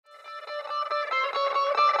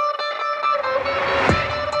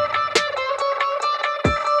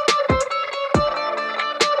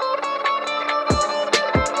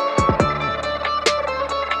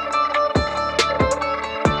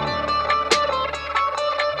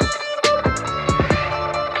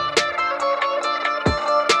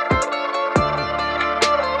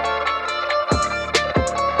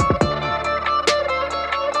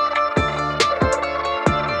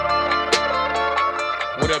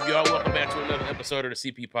up, y'all? Welcome back to another episode of the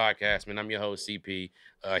CP Podcast, man. I'm your host, CP,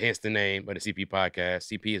 hence the name of the CP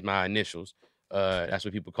Podcast. CP is my initials. That's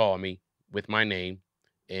what people call me with my name.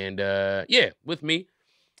 And with me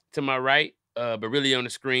to my right, but really on the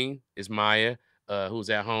screen is Maya, who's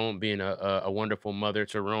at home being a wonderful mother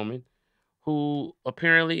to Roman, who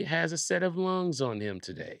apparently has a set of lungs on him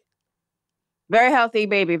today. Very healthy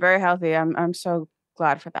baby, very healthy. I'm so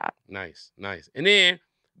glad for that. Nice. And then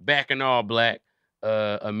back in all black,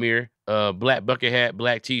 Amir, black bucket hat,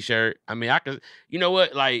 black t-shirt. I mean, I could, you know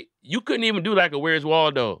what? Like, you couldn't even do like a Where's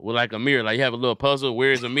Waldo with like Amir. Like, you have a little puzzle,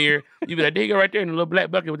 where's Amir? You be like, there you go right there in the little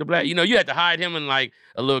black bucket with the black. You know, you had to hide him in like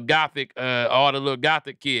a little gothic, all the little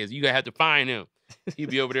gothic kids. You gotta have to find him.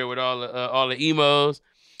 He'd be over there with all the emos.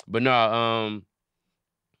 But no,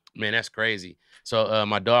 man, that's crazy. So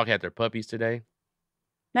my dog had their puppies today.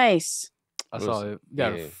 Nice. I saw it. You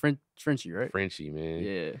got a Frenchie, right? Frenchie, man.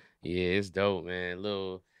 Yeah. Yeah, it's dope, man.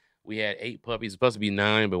 We had 8 puppies. It's supposed to be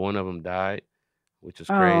 9, but one of them died, which was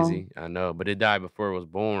crazy. I know, but it died before it was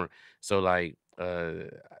born. So like,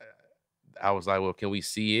 I was like, well, can we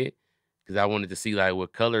see it? Because I wanted to see like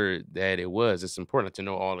what color that it was. It's important to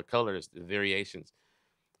know all the colors, the variations.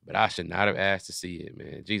 But I should not have asked to see it,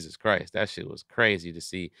 man. Jesus Christ, that shit was crazy to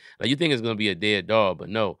see. Like, you think it's gonna be a dead dog, but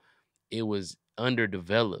no, it was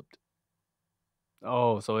underdeveloped.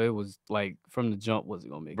 Oh, so it was like from the jump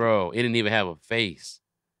wasn't gonna make it. Bro, it didn't even have a face.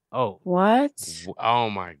 Oh. What? Oh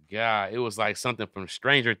my God. It was like something from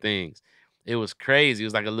Stranger Things. It was crazy. It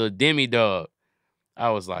was like a little demi dog.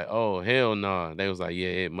 I was like, oh, hell no. They was like, yeah,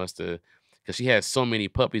 it must have, because she had so many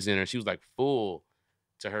puppies in her. She was like full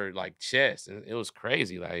to her like chest. And it was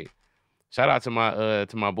crazy. Like, shout out to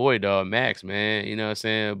my boy dog, Max, man. You know what I'm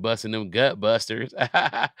saying? Busting them gut busters.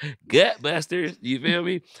 Gut busters. You feel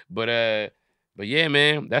me? But yeah,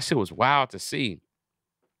 man, that shit was wild to see.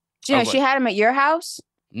 She had him at your house?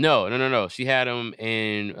 No. She had him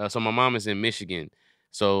in, so my mom is in Michigan.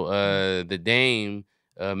 So the dame,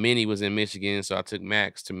 Minnie, was in Michigan. So I took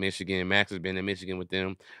Max to Michigan. Max has been in Michigan with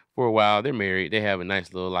them for a while. They're married. They have a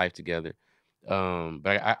nice little life together. But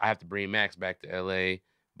I have to bring Max back to LA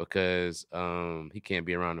because he can't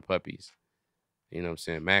be around the puppies. You know what I'm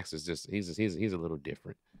saying? Max is just, he's a little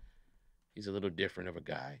different. He's a little different of a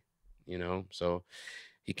guy, you know? So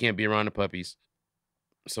he can't be around the puppies.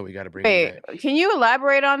 So we got to bring him back. Can you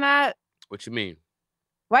elaborate on that? What you mean?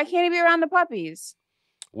 Why can't he be around the puppies?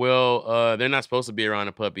 Well, they're not supposed to be around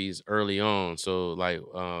the puppies early on. So like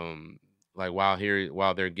while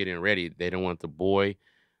they're getting ready, they don't want the boy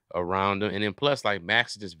around them. And then plus, like,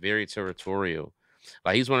 Max is just very territorial.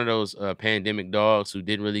 Like, he's one of those pandemic dogs who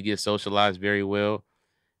didn't really get socialized very well.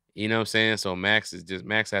 You know what I'm saying? So Max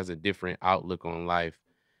has a different outlook on life.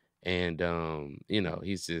 And you know,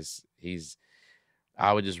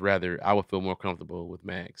 I would feel more comfortable with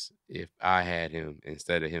Max if I had him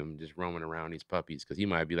instead of him just roaming around these puppies. Because he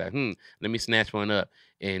might be like, let me snatch one up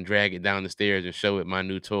and drag it down the stairs and show it my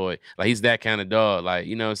new toy. Like, he's that kind of dog. Like,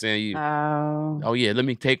 you know what I'm saying? Oh yeah, let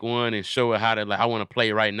me take one and show it how to, like, I want to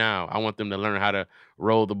play right now. I want them to learn how to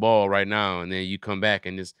roll the ball right now. And then you come back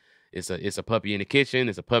and it's a puppy in the kitchen.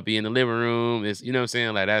 It's a puppy in the living room. It's, you know what I'm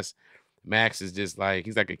saying? Like, Max is just like,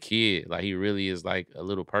 he's like a kid. Like, he really is like a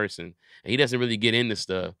little person. And he doesn't really get into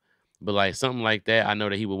stuff. But like something like that, I know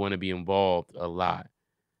that he would want to be involved a lot.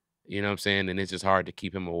 You know what I'm saying? And it's just hard to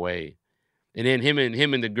keep him away. And then him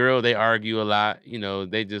and the girl, they argue a lot. You know,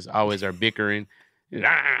 they just always are bickering. You know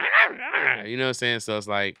what I'm saying? So it's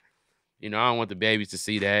like, you know, I don't want the babies to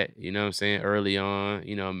see that. You know what I'm saying? Early on,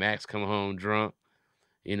 you know, Max come home drunk,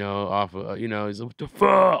 you know, off of, you know, he's like, what the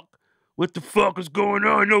fuck? What the fuck is going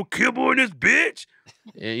on? No kibble in this bitch.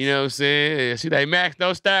 And you know what I'm saying? She's like, Max,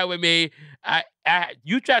 don't start with me.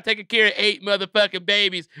 You try taking care of 8 motherfucking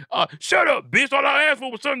babies. Shut up, bitch. All I asked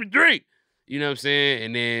for was something to drink. You know what I'm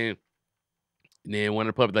saying? And then one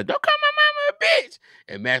of the puppies like, don't call my mama a bitch.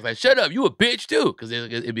 And Max like, shut up, you a bitch too. Because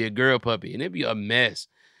it'd be a girl puppy. And it'd be a mess.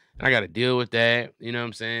 And I got to deal with that. You know what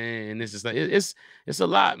I'm saying? And it's just like, it's a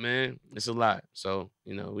lot, man. It's a lot. So,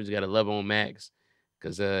 you know, we just got to love on Max.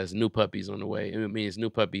 Because it's new puppies on the way. I mean, it's new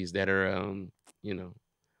puppies that are, you know.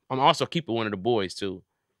 I'm also keeping one of the boys, too.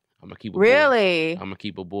 I'm going to keep a boy. Really? I'm going to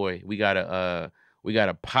keep a boy. We got a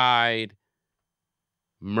pied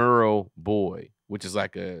Merle boy, which is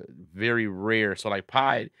like a very rare. So, like,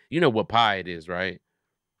 pied, you know what pied is, right?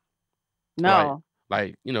 No.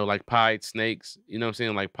 Like, you know, like pied snakes. You know what I'm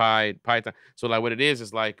saying? Like pied. So, like, what it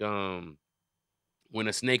is like when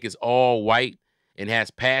a snake is all white and has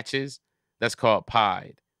patches, that's called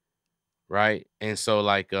pied, right? And so,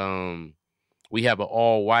 like, we have an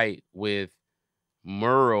all white with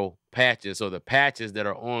Merle patches. So the patches that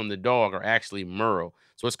are on the dog are actually Merle.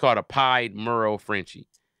 So it's called a pied Merle Frenchie.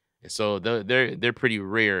 And so they're pretty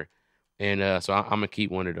rare. And so I'm gonna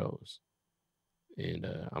keep one of those. And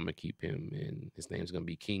I'm gonna keep him, and his name's gonna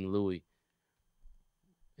be King Louis.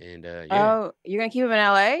 And yeah. Oh, you're gonna keep him in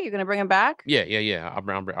LA? You're gonna bring him back? Yeah. I'll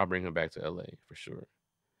bring him back to LA for sure.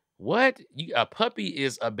 What? A puppy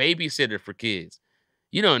is a babysitter for kids.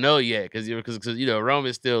 You don't know yet because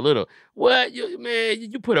Roman's still little. What?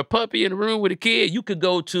 You put a puppy in a room with a kid, you could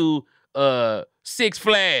go to Six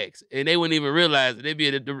Flags and they wouldn't even realize it. They'd be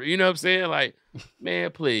at you know what I'm saying? Like,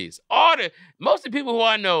 man, please. Most of the people who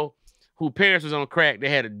I know who parents was on crack, they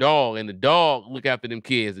had a dog, and the dog look after them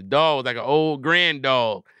kids. The dog was like an old grand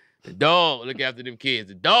dog. The dog look after them kids.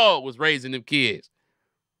 The dog was raising them kids.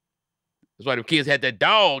 That's why them kids had that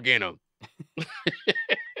dog in them.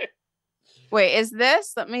 Wait, is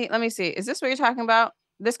this? Let me see. Is this what you're talking about?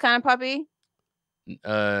 This kind of puppy?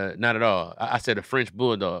 Not at all. I said a French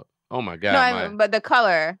bulldog. Oh my God. No, but the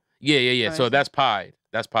color. Yeah. So that's Pied.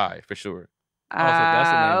 That's Pied for sure. So that's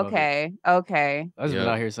the name of it. Okay. I was been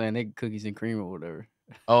out here saying they cookies and cream or whatever.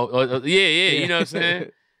 Yeah. You know what I'm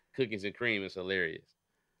saying? Cookies and cream is hilarious.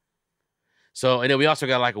 So, and then we also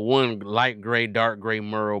got like one light gray, dark gray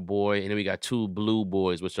Merle boy, and then we got 2 blue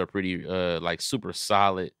boys, which are pretty like super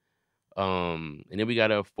solid. And then we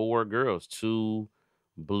got 4 girls, 2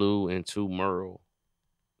 blue and 2 Merle.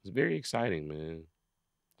 It's very exciting, man.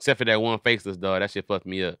 Except for that one faceless dog, that shit fucked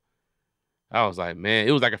me up. I was like, man,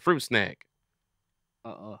 it was like a fruit snack.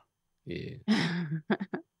 Yeah.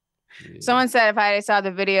 Someone said if I saw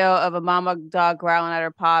the video of a mama dog growling at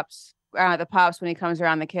the pops when he comes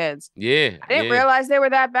around the kids. Yeah. I didn't realize they were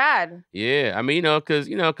that bad. Yeah. I mean,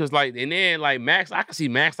 cause like, and then like Max, I could see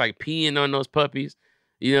Max like peeing on those puppies.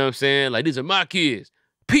 You know what I'm saying? Like, these are my kids.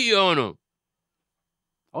 Pee on them.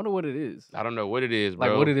 I wonder what it is. I don't know what it is, bro.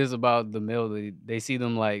 Like what it is about the male. They see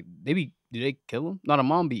them like do they kill them? Not a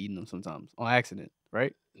mom be eating them sometimes on accident,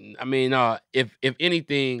 right? I mean, if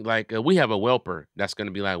anything, like we have a whelper that's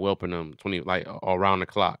gonna be like whelping them 20 like around the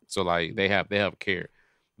clock. So like they have care,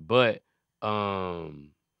 but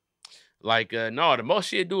like no, the most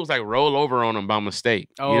shit do is like roll over on them by mistake.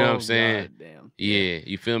 You know what I'm saying? God, damn. Yeah,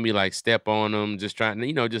 you feel me? Like step on them, just trying,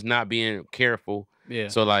 just not being careful. Yeah.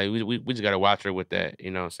 So like we just gotta watch her with that.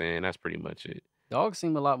 You know what I'm saying? That's pretty much it. Dogs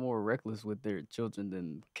seem a lot more reckless with their children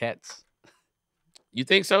than cats. You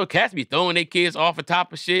think so? Cats be throwing their kids off the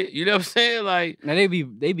top of shit. You know what I'm saying? Like, now they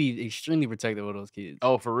be extremely protective of those kids.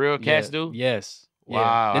 Oh, for real? Cats do? Yes. Wow.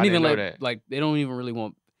 Yeah. They don't even know that. Like they don't even really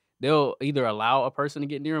want. They'll either allow a person to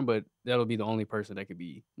get near them, but that'll be the only person that could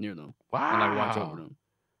be near them. Wow. And like watch over them.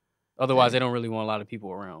 Otherwise, they don't really want a lot of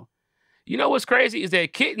people around. You know what's crazy is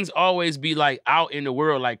that kittens always be like out in the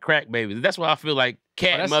world like crack babies. That's why I feel like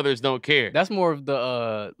cat mothers don't care. That's more of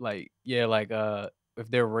the if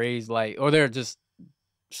they're raised like, or they're just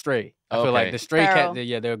stray. I feel like the stray feral.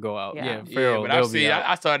 Cat, they'll go out. Yeah, feral. But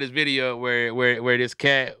I saw this video where this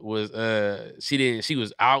cat was she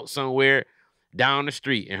was out somewhere down the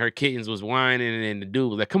street and her kittens was whining and the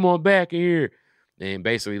dude was like, "Come on back here," and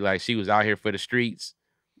basically like she was out here for the streets.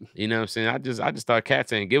 You know what I'm saying? I just thought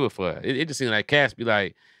cats ain't give a fuck. It just seemed like cats be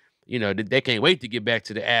like, they can't wait to get back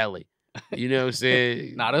to the alley. You know what I'm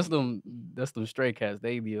saying? Nah, that's them stray cats.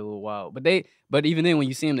 They be a little wild. But even then when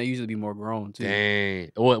you see them, they usually be more grown too. Dang.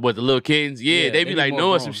 What the little kittens? Yeah, they be like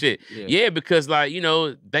knowing some shit. Yeah, because like,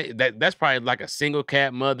 that's probably like a single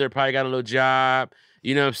cat mother, probably got a little job.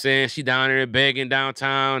 You know what I'm saying? She down there begging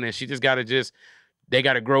downtown and she just they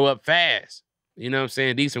gotta grow up fast. You know what I'm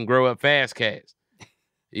saying? These some grow up fast cats.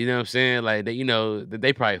 You know what I'm saying? Like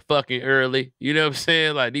they probably fucking early. You know what I'm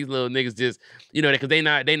saying? Like these little niggas just, because they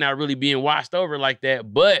not really being watched over like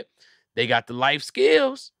that, but they got the life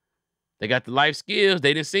skills. They got the life skills.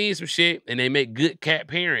 They done seen some shit and they make good cat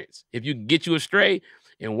parents. If you can get you a stray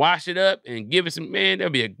and wash it up and give it some, man, that'll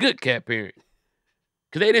be a good cat parent.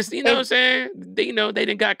 Cause they just, what I'm saying? They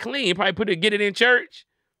done got clean. Probably get it in church.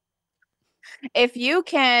 If you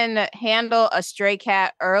can handle a stray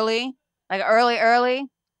cat early, like early,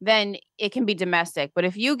 then it can be domestic. But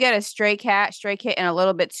if you get a stray kitten a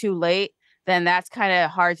little bit too late, then that's kind of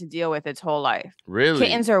hard to deal with its whole life. Really?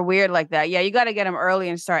 Kittens are weird like that. Yeah, you got to get them early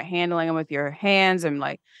and start handling them with your hands and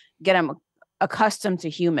like get them accustomed to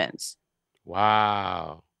humans.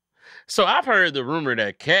 Wow. So I've heard the rumor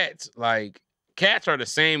that cats are the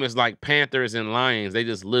same as like panthers and lions. They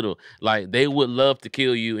just little. Like they would love to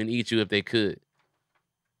kill you and eat you if they could.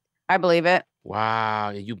 I believe it. Wow,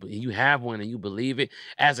 and you have one and you believe it.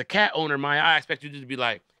 As a cat owner, I expect you to be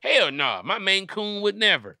like, hell no, my Maine Coon would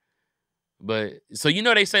never. But so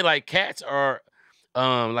they say like cats are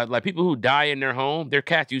Like people who die in their home, their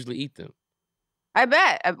cats usually eat them. I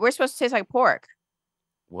bet. We're supposed to taste like pork.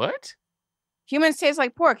 What? Humans taste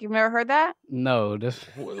like pork. You've never heard that? No, this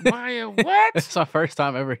Maya, what? it's my first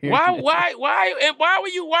time ever hearing Why? it.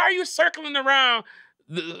 Why are you circling around?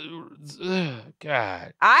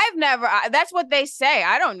 God. I've never. That's what they say.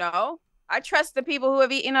 I don't know. I trust the people who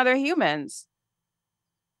have eaten other humans.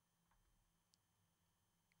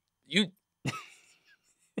 You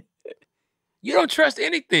don't trust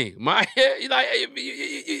anything.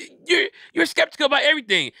 You're skeptical about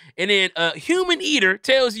everything. And then a human eater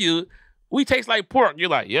tells you we taste like pork. You're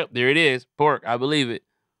like, yep, there it is, pork. I believe it.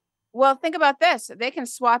 Well, think about this. They can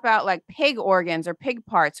swap out like pig organs or pig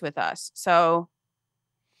parts with us. So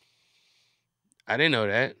I didn't know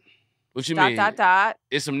that. What you mean? Dot.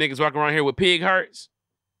 Is some niggas walking around here with pig hearts?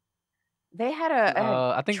 They had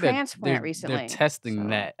a I think transplant recently. They're testing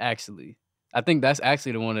that actually. I think that's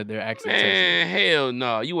actually the one that they're actually testing. Man, hell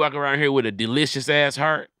no. You walk around here with a delicious ass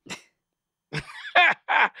heart.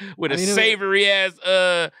 With savory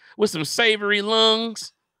ass, with some savory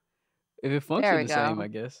lungs. If it functions the same, I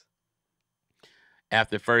guess.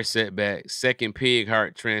 After first setback, second pig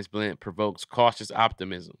heart transplant provokes cautious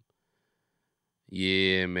optimism.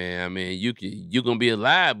 Yeah, man. I mean, you gonna be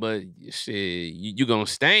alive, but shit, you gonna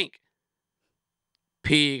stink.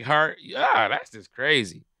 Pig heart. That's just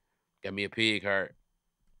crazy. Got me a pig heart.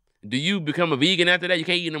 Do you become a vegan after that? You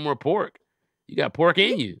can't eat no more pork. You got pork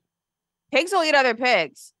in you. Pigs will eat other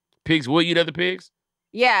pigs. Pigs will eat other pigs?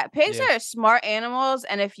 Yeah, pigs are smart animals,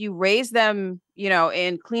 and if you raise them,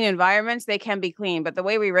 in clean environments, they can be clean. But the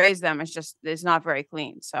way we raise them is not very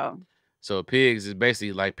clean. So pigs is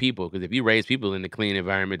basically like people, because if you raise people in a clean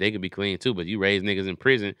environment, they can be clean too. But you raise niggas in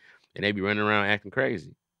prison, and they be running around acting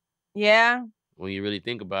crazy. Yeah. When you really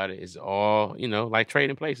think about it, it's all, like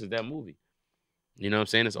Trading Places, that movie. You know what I'm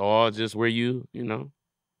saying? It's all just where that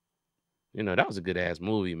was a good ass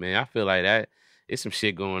movie, man. I feel like that it's some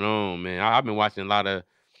shit going on, man. I've been watching a lot of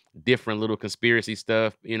different little conspiracy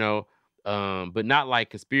stuff, but not like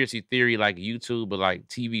conspiracy theory like YouTube, but like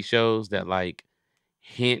TV shows that like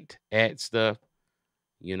hint at stuff,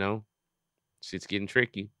 Shit's getting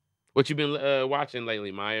tricky. What you been watching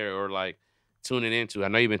lately, Maya, or like tuning into? I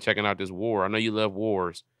know you've been checking out this war. I know you love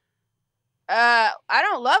wars. I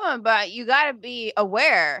don't love them, but you got to be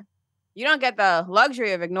aware. You don't get the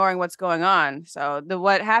luxury of ignoring what's going on. So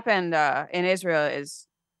what happened in Israel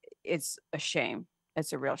it's a shame.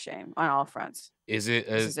 It's a real shame on all fronts. This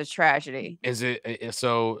is a tragedy. Is it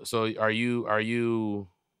so are you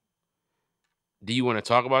do you want to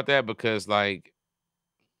talk about that? Because like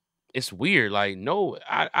it's weird. Like, no,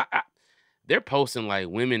 I they're posting like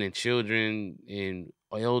women and children and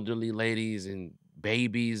elderly ladies and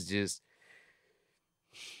babies, just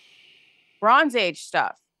Bronze Age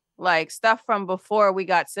stuff, like stuff from before we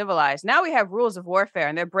got civilized. Now we have rules of warfare,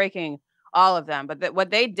 and they're breaking all of them. But what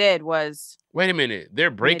they did was, wait a minute,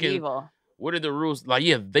 they're breaking medieval. What are the rules? Like,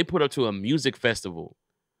 yeah, they put up to a music festival.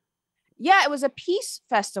 Yeah, it was a peace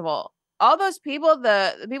festival. All those people,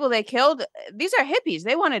 the people they killed, these are hippies.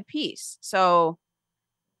 They wanted peace. So,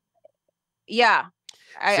 yeah,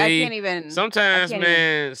 I can't even. Sometimes,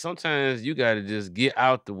 sometimes you got to just get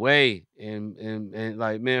out the way and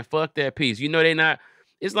like, man, fuck that peace. They not.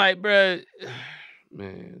 It's like, bruh,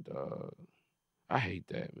 man, dog. I hate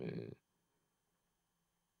that, man.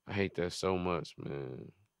 I hate that so much,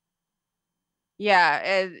 man.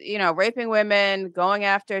 Yeah, raping women, going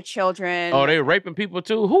after children. Oh, they raping people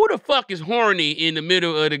too? Who the fuck is horny in the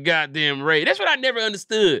middle of the goddamn raid? That's what I never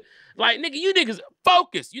understood. Like, nigga, you niggas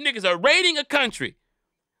focus. You niggas are raiding a country.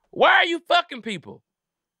 Why are you fucking people?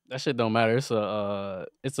 That shit don't matter.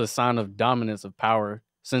 It's a sign of dominance of power.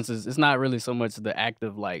 Since it's not really so much the act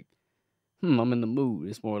of like, I'm in the mood.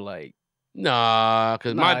 It's more like,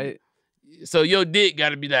 so your dick got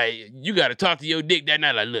to be like, you got to talk to your dick that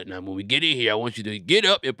night. Like, look, now when we get in here, I want you to get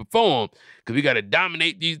up and perform because we got to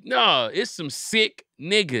dominate these. No, it's some sick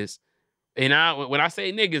niggas. And when I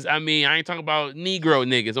say niggas, I mean, I ain't talking about Negro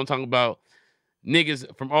niggas. I'm talking about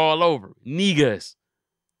niggas from all over. Niggas.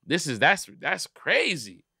 That's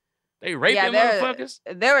crazy. They raping motherfuckers?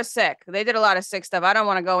 They were sick. They did a lot of sick stuff. I don't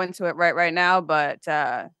want to go into it right now, but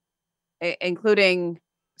including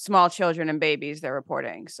small children and babies they're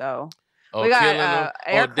reporting. So we got an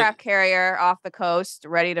aircraft carrier off the coast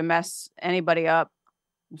ready to mess anybody up.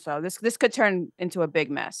 So this could turn into a big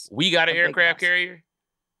mess. We got an aircraft carrier?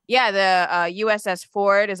 Yeah, the USS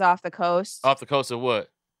Ford is off the coast. Off the coast of what?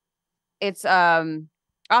 It's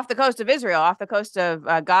off the coast of Israel, off the coast of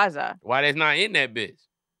Gaza. Why that's not in that bitch?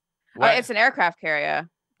 It's an aircraft carrier.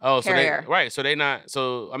 Oh, so carrier. so they not.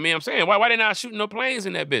 So I mean, I'm saying why they not shooting no planes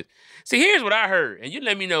in that bitch? See, here's what I heard, and you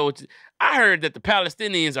let me know. I heard that the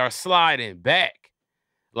Palestinians are sliding back.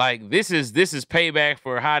 Like this is payback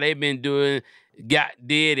for how they've been doing,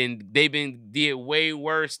 and they've been did way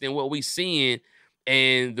worse than what we seeing,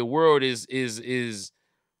 and the world is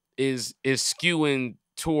skewing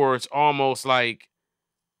towards almost like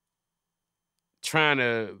trying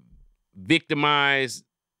to victimize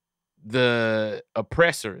the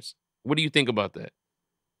oppressors. What do you think about that?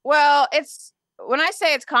 Well, it's when I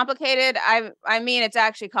say it's complicated, I mean it's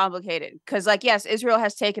actually complicated because, like, yes, Israel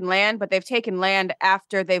has taken land, but they've taken land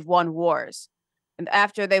after they've won wars, and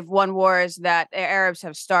after they've won wars that the Arabs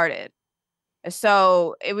have started.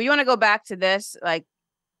 So, if we want to go back to this, like,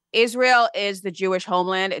 Israel is the Jewish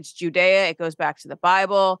homeland. It's Judea. It goes back to the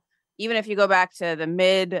Bible. Even if you go back to the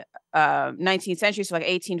mid 19th century, so like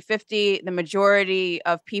 1850, the majority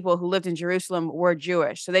of people who lived in Jerusalem were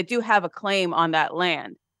Jewish. So they do have a claim on that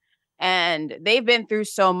land. And they've been through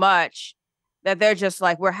so much that they're just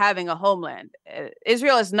like, we're having a homeland.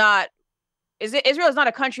 Israel is not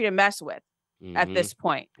a country to mess with at this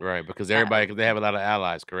point. Right, because they have a lot of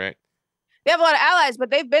allies, correct? They have a lot of allies, but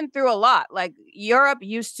they've been through a lot. Like Europe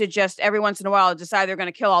used to just every once in a while decide they're going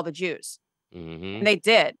to kill all the Jews. And they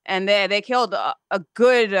did. And they killed a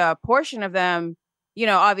good portion of them,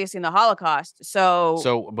 obviously in the Holocaust.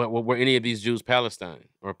 But were any of these Jews Palestine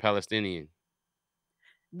or Palestinian?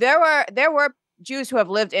 There were Jews who have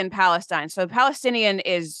lived in Palestine. So Palestinian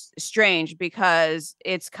is strange because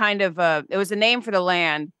it's kind of it was a name for the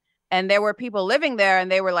land. And there were people living there,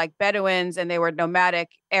 and they were like Bedouins, and they were nomadic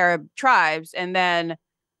Arab tribes. And then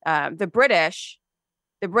the British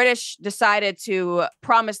decided to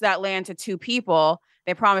promise that land to two people.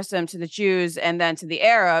 They promised them to the Jews and then to the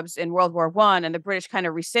Arabs in World War I. And the British kind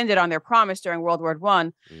of rescinded on their promise during World War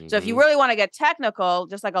I. So if you really want to get technical,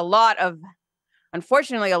 just like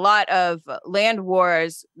unfortunately, a lot of land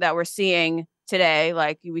wars that we're seeing today,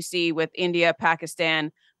 like we see with India,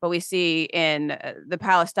 Pakistan, but we see in the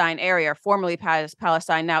Palestine area, formerly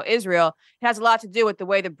Palestine, now Israel, it has a lot to do with the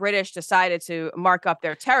way the British decided to mark up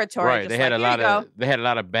their territory. Right, they had a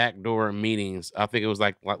lot of backdoor meetings. I think it was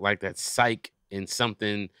like that psych and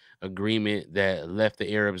something agreement that left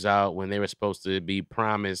the Arabs out when they were supposed to be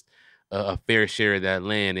promised a fair share of that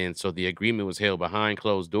land, and so the agreement was held behind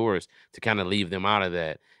closed doors to kind of leave them out of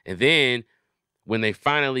that. And then when they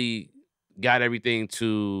finally got everything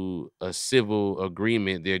to a civil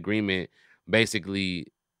agreement, the agreement basically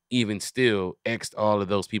even still X'd all of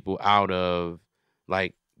those people out of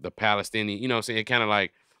like the Palestinian, you know what I'm saying? It kind of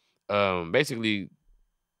like basically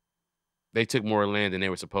they took more land than they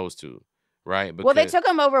were supposed to, right? Well, they took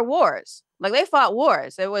them over wars. Like they fought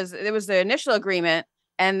wars. It was the initial agreement,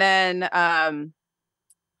 and then but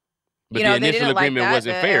the initial they didn't agreement like that.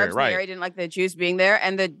 wasn't The fair, Arabs in the right? area didn't like the Jews being there,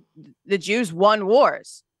 and the Jews won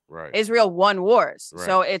wars. Right. Israel won wars. Right.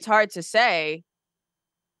 So it's hard to say.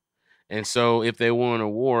 And so if they won a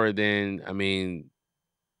war, then I mean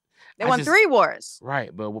they won 3 wars.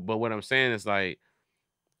 Right. But what I'm saying is like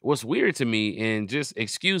what's weird to me, and just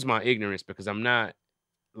excuse my ignorance because I'm not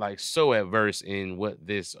like so adverse in what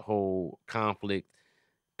this whole conflict,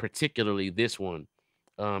 particularly this one,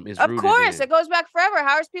 is of rooted course in. It goes back forever.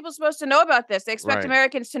 How are people supposed to know about this? They expect Right.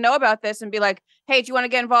 Americans to know about this and be like, hey, do you want to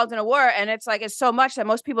get involved in a war? And it's like it's so much that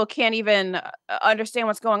most people can't even understand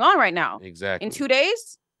what's going on right now. Exactly. In 2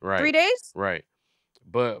 days? Right. 3 days? Right.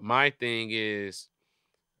 But my thing is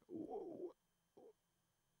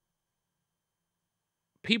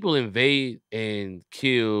people invade and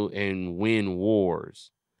kill and win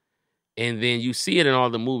wars. And then you see it in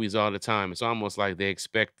all the movies all the time. It's almost like they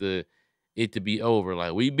expect it to be over.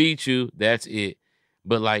 Like, we beat you, that's it.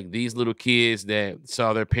 But like these little kids that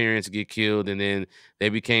saw their parents get killed, and then they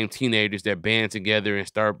became teenagers that band together and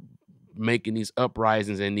start making these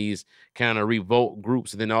uprisings and these kind of revolt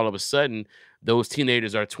groups. And then all of a sudden, those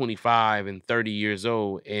teenagers are 25 and 30 years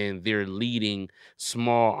old, and they're leading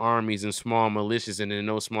small armies and small militias. And then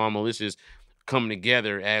those small militias come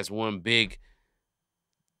together as one big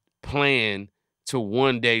plan to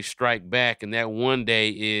one day strike back. And that one day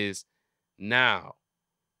is now.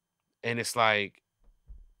 And it's like,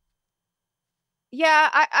 yeah,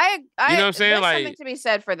 I you know what I'm saying? There's Like, something to be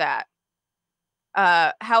said for that.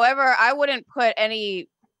 However, I wouldn't put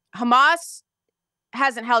Hamas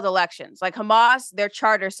hasn't held elections. Like Hamas, their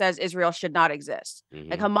charter says Israel should not exist.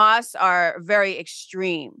 Like Hamas are very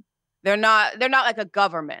extreme. They're not like a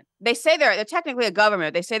government. They say they're technically a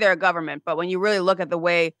government. They say they're a government, but when you really look at the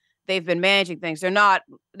way they've been managing things, they're not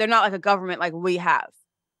like a government like we have.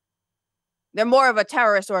 They're more of a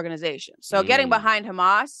terrorist organization. So getting behind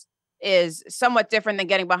Hamas is somewhat different than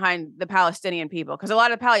getting behind the Palestinian people, because a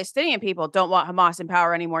lot of the Palestinian people don't want Hamas in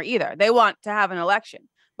power anymore either. They want to have an election,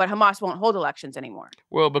 but Hamas won't hold elections anymore.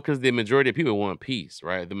 Well, because the majority of people want peace,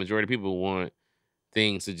 right? The majority of people want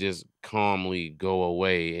things to just calmly go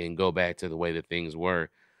away and go back to the way that things were.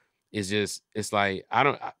 It's like I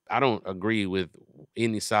don't agree with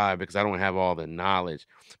any side because I don't have all the knowledge.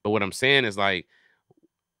 But what I'm saying is like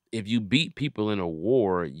if you beat people in a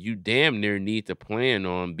war, you damn near need to plan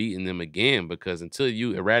on beating them again because until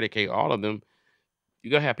you eradicate all of them,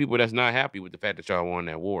 you're gonna have people that's not happy with the fact that y'all won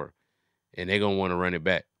that war and they're gonna want to run it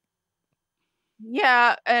back.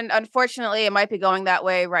 Yeah, and unfortunately, it might be going that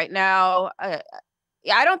way right now.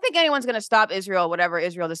 Yeah, I don't think anyone's going to stop Israel, whatever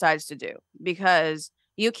Israel decides to do, because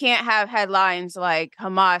you can't have headlines like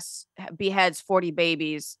Hamas beheads 40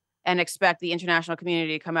 babies and expect the international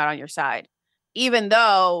community to come out on your side, even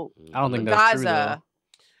though I don't think that's true, though. Gaza,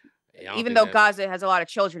 Yeah, I don't even think though that's- Gaza has a lot of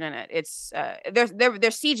children in it, it's they're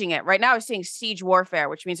sieging it right now. We're seeing siege warfare,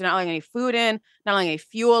 which means they're not letting any food in, not letting any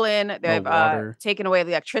fuel in. They've water. taken away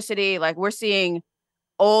the electricity. Like we're seeing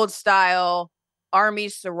old style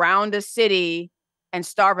armies surround a city and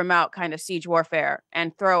starve them out, kind of siege warfare,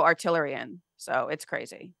 and throw artillery in. So it's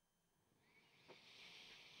crazy.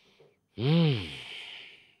 Man,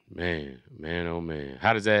 oh man.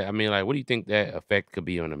 How does that? I mean, like, what do you think that effect could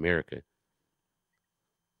be on America?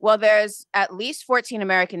 Well, there's at least 14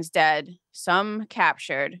 Americans dead, some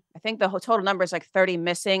captured. I think the total number is like 30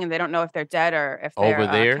 missing, and they don't know if they're dead or if they're Over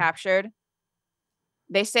there? captured.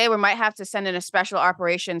 They say we might have to send in a special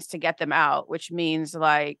operations to get them out, which means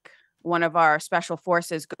like one of our special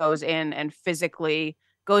forces goes in and physically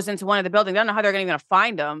goes into one of the buildings. I don't know how they're even going to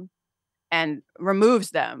find them and removes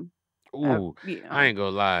them. Ooh, I ain't gonna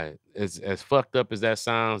lie. As fucked up as that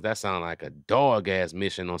sounds like a dog ass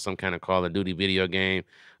mission on some kind of Call of Duty video game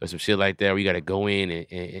or some shit like that where you gotta go in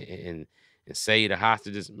and save the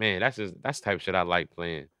hostages. Man, that's the type of shit I like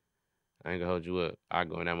playing. I ain't gonna hold you up. I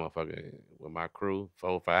go in that motherfucker with my crew, 4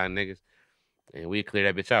 or 5 niggas, and we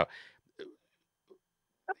clear that bitch out.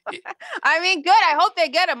 I mean, good. I hope they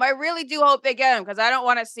get him. I really do hope they get him because I don't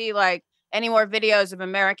want to see like any more videos of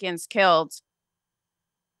Americans killed.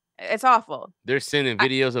 It's awful. They're sending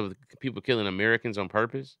videos of people killing Americans on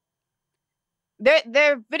purpose. There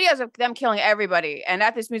are videos of them killing everybody. And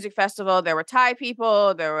at this music festival, there were Thai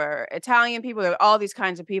people, there were Italian people, there were all these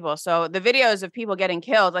kinds of people. So the videos of people getting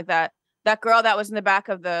killed, like that girl that was in the back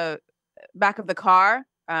of the car,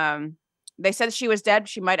 they said she was dead.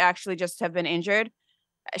 She might actually just have been injured.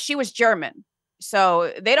 She was German,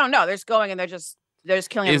 so they don't know. They're just going and they're just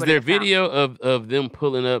killing. Is there video of them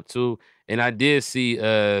pulling up to? And I did see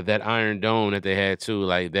that Iron Dome that they had too,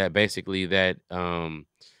 like that basically that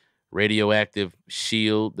radioactive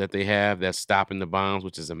shield that they have that's stopping the bombs,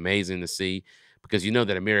 which is amazing to see because you know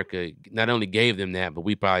that America not only gave them that, but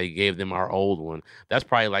we probably gave them our old one. That's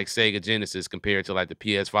probably like Sega Genesis compared to like the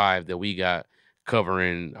PS5 that we got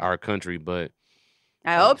covering our country. But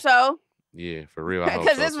I hope so. Yeah, for real.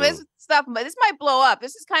 Because this stuff, this might blow up.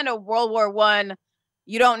 This is kind of World War I.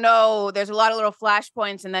 You don't know. There's a lot of little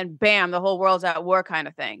flashpoints, and then bam, the whole world's at war, kind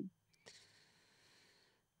of thing.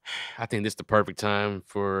 I think this is the perfect time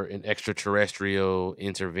for an extraterrestrial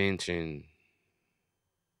intervention.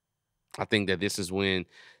 I think that this is when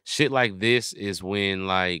shit like this is when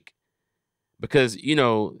like because you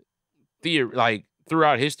know like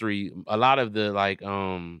throughout history, a lot of the like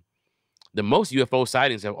the most UFO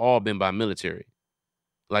sightings have all been by military.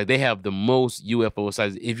 Like they have the most UFO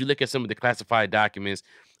sightings. If you look at some of the classified documents,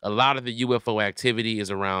 a lot of the UFO activity is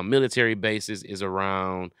around military bases, is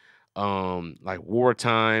around like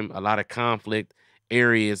wartime, a lot of conflict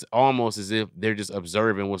areas, almost as if they're just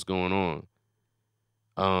observing what's going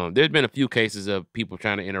on. There's been a few cases of people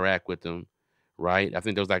trying to interact with them, right? I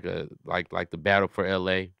think there was like the battle for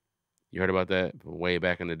LA. You heard about that from way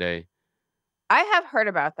back in the day? I have heard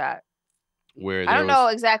about that. Where I don't know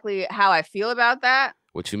exactly how I feel about that.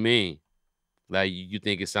 What you mean? Like you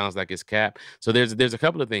think it sounds like it's cap? So there's a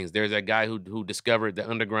couple of things. There's that guy who discovered the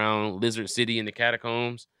underground lizard city in the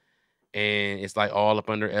catacombs, and it's like all up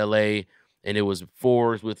under LA, and it was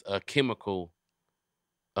forged with a chemical.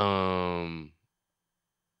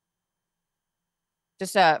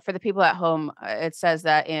 Just for the people at home, it says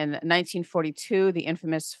that in 1942, the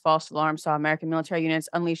infamous false alarm saw American military units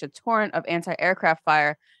unleash a torrent of anti-aircraft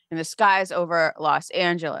fire in the skies over Los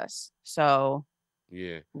Angeles. So,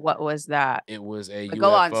 yeah, what was that? It was a UFO. Go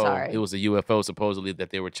on, sorry. It was a UFO supposedly that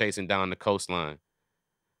they were chasing down the coastline.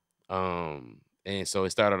 And so it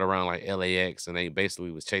started around like LAX, and they basically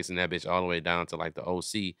was chasing that bitch all the way down to like the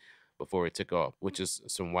OC before it took off, which is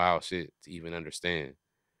some wild shit to even understand.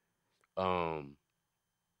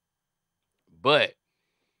 But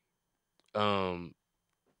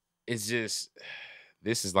it's just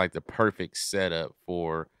this is like the perfect setup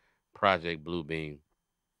for Project Bluebeam.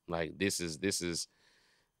 Like this is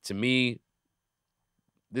to me,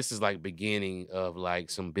 this is like beginning of like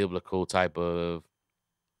some biblical type of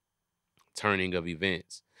turning of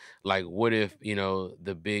events. Like what if,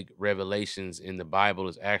 the big revelations in the Bible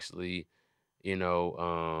is actually, you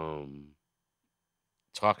know,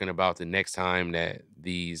 talking about the next time that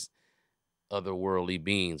these otherworldly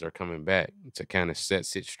beings are coming back to kind of set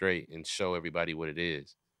shit straight and show everybody what it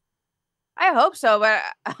is. I hope so, but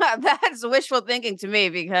that's wishful thinking to me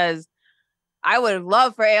because I would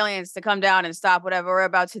love for aliens to come down and stop whatever we're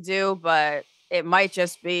about to do, but it might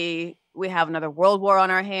just be we have another world war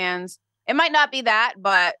on our hands. It might not be that,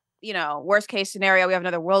 but worst case scenario, we have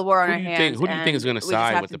another world war on our hands. Who do you think is going to we just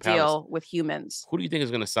side have with to the Palestine? deal with humans. Who do you think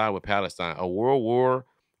is going to side with Palestine? A world war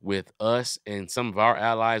with us and some of our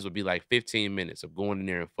allies would be like 15 minutes of going in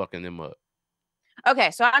there and fucking them up.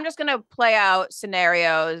 Okay, so I'm just going to play out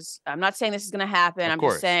scenarios. I'm not saying this is going to happen. Of I'm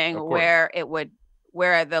course, just saying of course.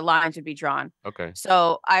 where the lines would be drawn. Okay.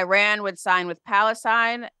 So Iran would sign with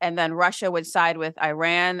Palestine, and then Russia would side with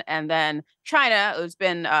Iran, and then China, who's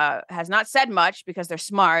been has not said much because they're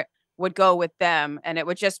smart, would go with them, and it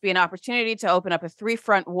would just be an opportunity to open up a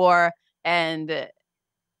 3-front war and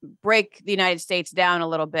break the United States down a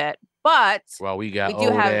little bit. But well, we got do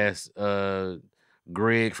old have ass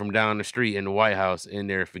Greg from down the street in the White House in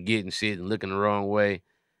there forgetting shit and looking the wrong way.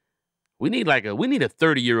 We need a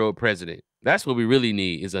 30-year-old president. That's what we really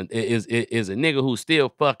need is a nigga who's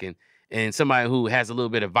still fucking and somebody who has a little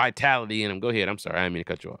bit of vitality in him. Go ahead. I'm sorry. I didn't mean to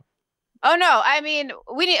cut you off. Oh no, I mean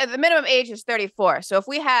we need the minimum age is 34. So if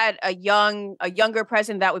we had a younger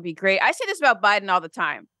president, that would be great. I say this about Biden all the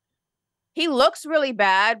time. He looks really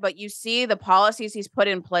bad, but you see the policies he's put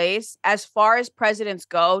in place. As far as presidents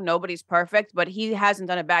go, nobody's perfect, but he hasn't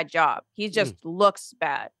done a bad job. He just looks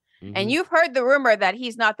bad. Mm-hmm. And you've heard the rumor that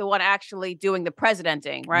he's not the one actually doing the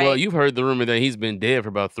presidenting, right? Well, you've heard the rumor that he's been dead for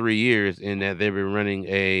about 3 years and that they've been running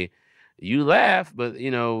you laugh, but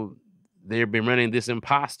they've been running this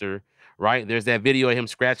imposter, right? There's that video of him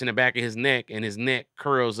scratching the back of his neck and his neck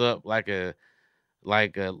curls up like a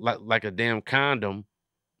damn condom.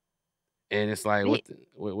 And it's like,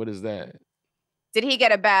 what is that? Did he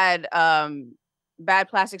get a bad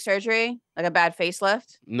plastic surgery? Like a bad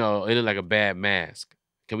facelift? No, it looked like a bad mask.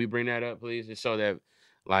 Can we bring that up, please? Just show that,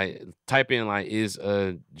 like, type in, like, is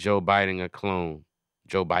Joe Biden a clone?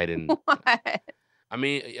 Joe Biden. What? I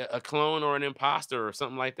mean, a clone or an imposter or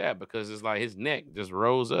something like that, because it's like his neck just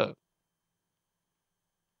rose up.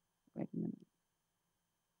 Wait a minute.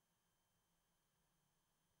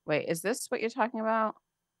 Wait, is this what you're talking about?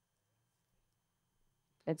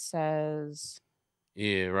 It says...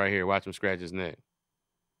 Yeah, right here. Watch him scratch his neck.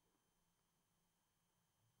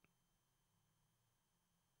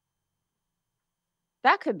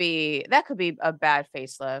 That could be a bad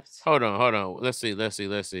facelift. Hold on. Let's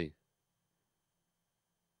see.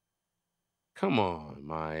 Come on,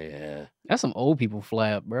 Maya. That's some old people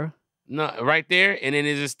flap, bro. No, right there, and then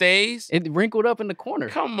it stays. It wrinkled up in the corner.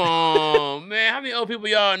 Come on, man. How many old people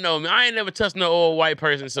y'all know, man? I ain't never touched no old white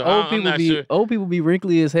person, so I'm not sure. Old people be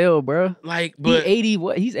wrinkly as hell, bro. Like, but he 80.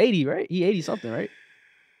 What? He's 80, right? He 80 something, right?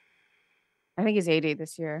 I think he's 80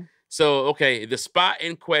 this year. So, okay, the spot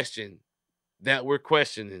in question that we're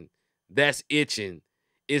questioning, that's itching,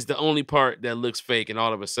 is the only part that looks fake, and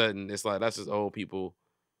all of a sudden, it's like that's just old people.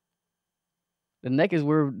 The neck is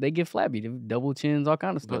where they get flabby, double chins, all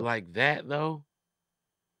kind of stuff. But like that though,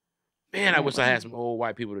 man, I wish I had some old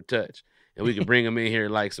white people to touch, and we could bring them in here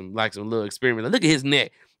like some little experiment. Like, look at his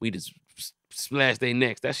neck. We just splash their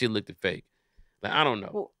necks. That shit looked fake. Like, I don't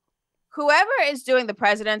know. Whoever is doing the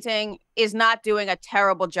presidenting is not doing a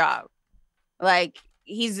terrible job. Like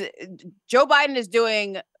Joe Biden is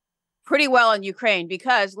doing pretty well in Ukraine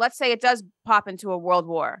because let's say it does pop into a world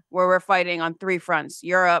war where we're fighting on 3 fronts: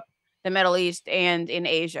 Europe, the Middle East, and in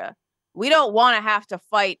Asia. We don't want to have to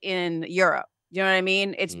fight in Europe. You know what I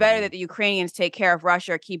mean? It's better that the Ukrainians take care of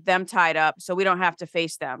Russia, keep them tied up so we don't have to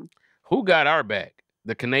face them. Who got our back?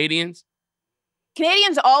 The Canadians?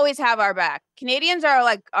 Canadians always have our back. Canadians are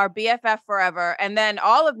like our BFF forever. And then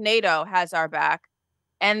all of NATO has our back.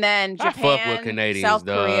 And then Japan, I fuck with Canadians, South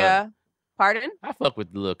Korea. Pardon? I fuck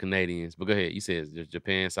with the little Canadians. But go ahead. You said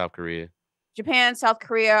Japan, South Korea. Japan, South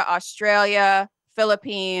Korea, Australia,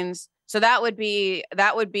 Philippines. So that would be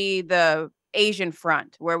the Asian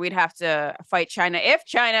front where we'd have to fight China. If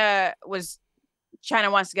China wants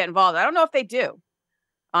to get involved. I don't know if they do,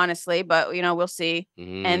 honestly, but we'll see.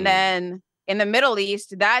 And then in the Middle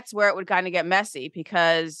East, that's where it would kind of get messy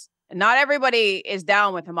because not everybody is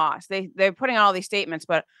down with Hamas. They're putting out all these statements,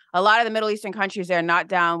 but a lot of the Middle Eastern countries, they're not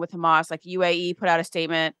down with Hamas. Like UAE put out a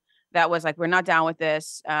statement that was like, we're not down with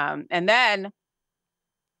this. And then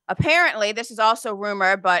apparently, this is also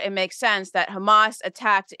rumor, but it makes sense that Hamas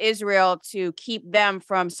attacked Israel to keep them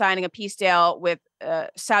from signing a peace deal with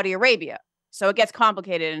Saudi Arabia. So it gets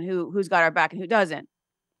complicated and who's got our back and who doesn't.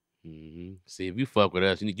 Mm-hmm. See, if you fuck with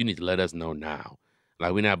us, you need to let us know now.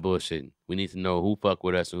 Like, we're not bullshitting. We need to know who fuck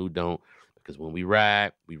with us and who don't. Because when we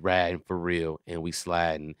riding for real, and we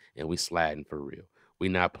sliding for real. We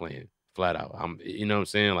not playing flat out. You know what I'm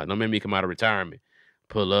saying? Like, don't make me come out of retirement,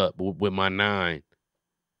 pull up with my 9.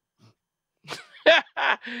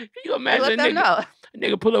 Can you imagine a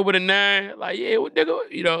nigga pull up with a 9? Like, yeah, what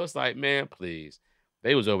nigga? You know, it's like, man, please.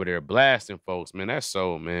 They was over there blasting folks, man. That's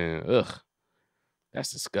so, man. Ugh.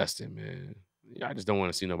 That's disgusting, man. I just don't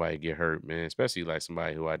want to see nobody get hurt, man. Especially like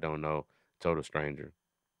somebody who I don't know, total stranger.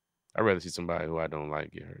 I'd rather see somebody who I don't like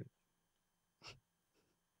get hurt.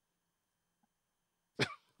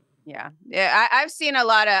 Yeah. I've seen a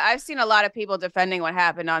lot of people defending what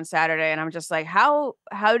happened on Saturday, and I'm just like, how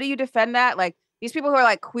do you defend that? Like, these people who are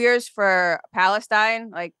like queers for Palestine,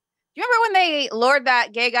 like, do you remember when they lured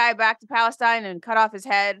that gay guy back to Palestine and cut off his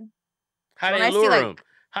head? How they lure him?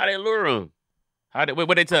 How they lure him?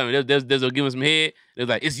 What they tell me? They'll give him some head. They're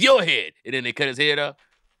like, it's your head. And then they cut his head off.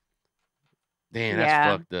 Damn, that's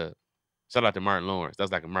fucked up. Shout out to Martin Lawrence.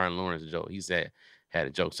 That's like a Martin Lawrence joke. He had a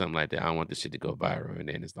joke, something like that. I don't want this shit to go viral. And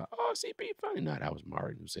then it's like, oh, CP funny. No, that was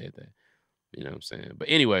Martin who said that. You know what I'm saying? But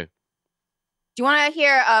anyway. Do you want to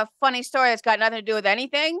hear a funny story that's got nothing to do with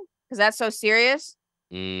anything? Because that's so serious.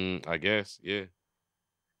 I guess, yeah.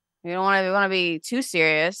 You don't want to be too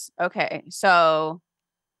serious. Okay, so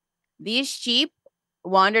these sheep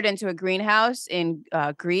wandered into a greenhouse in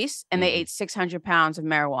Greece, and they ate 600 pounds of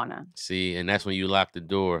marijuana. See, and that's when you lock the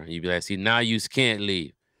door. You be like, see, now you can't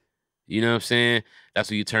leave. You know what I'm saying? That's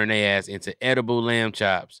when you turn their ass into edible lamb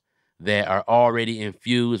chops that are already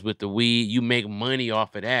infused with the weed. You make money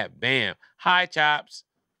off of that. Bam. High chops.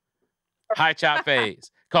 High chop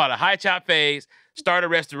phase. Call it a high chop phase. Start a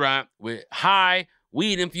restaurant with high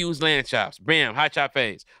weed-infused lamb chops. Bam, high chop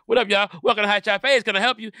phase. What up, y'all? Welcome to High Chop Phase. Can I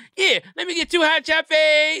help you? Yeah, let me get 2 high chop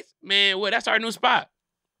phase. Man, what? That's our new spot.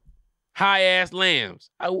 High-ass lambs.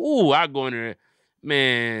 I go in there.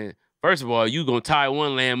 Man, first of all, you gonna tie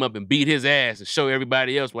one lamb up and beat his ass and show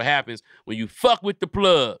everybody else what happens when you fuck with the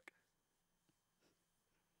plug.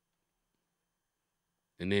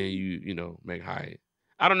 And then you know, make high.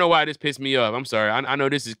 I don't know why this pissed me off. I'm sorry. I know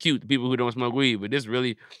this is cute to people who don't smoke weed, but that's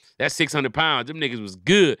 600 pounds. Them niggas was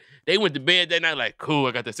good. They went to bed that night like, cool,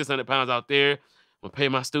 I got the 600 pounds out there. I'm gonna pay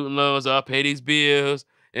my student loans, I'll pay these bills.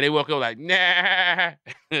 And they woke up like, nah.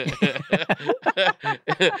 They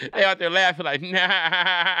out there laughing like,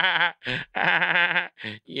 nah.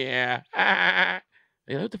 Yeah.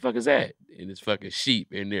 And what the fuck is that? And it's fucking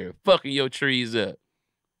sheep in there fucking your trees up.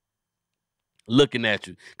 Looking at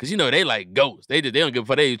you. Because, you know, they like goats. They don't give a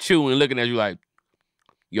fuck. They chewing, looking at you like,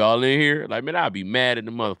 y'all in here? Like, man, I'll be mad at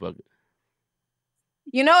the motherfucker.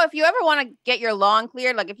 You know, if you ever want to get your lawn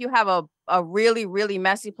cleared, like if you have a really, really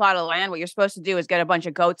messy plot of land, what you're supposed to do is get a bunch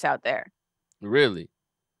of goats out there. Really?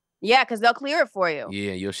 Yeah, because they'll clear it for you.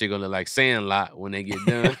 Yeah, your shit gonna look like Sandlot when they get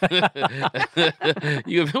done.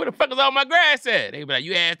 You, where the fuck is all my grass at? They be like,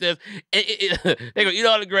 you asked us. They gonna eat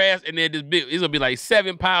all the grass, and then it's gonna be like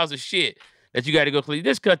 7 piles of shit that you got to go clean.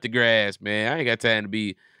 Just cut the grass, man. I ain't got time to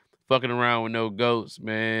be fucking around with no goats,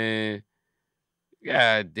 man.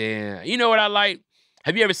 God damn. You know what I like?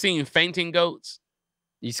 Have you ever seen fainting goats?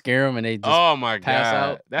 You scare them and they just oh my pass God.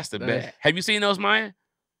 out. That's the best. Have you seen those, Maya?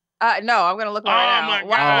 No, I'm gonna look right now. My God.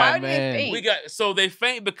 Why do they faint? So they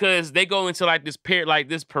faint because they go into like this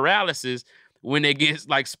paralysis when they get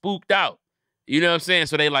like spooked out. You know what I'm saying?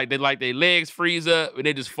 So they their legs freeze up and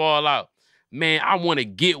they just fall out. Man, I want to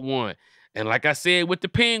get one. And like I said with the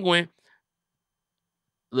penguin,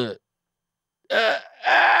 look,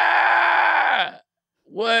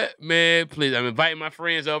 what, man, please, I'm inviting my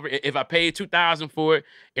friends over. If I paid $2,000 for it,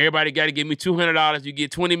 everybody got to give me $200. You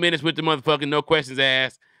get 20 minutes with the motherfucker, no questions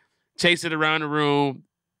asked. Chase it around the room.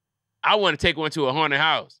 I want to take one to a haunted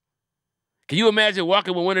house. Can you imagine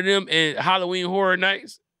walking with one of them in Halloween Horror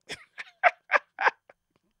Nights?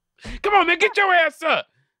 Come on, man, get your ass up.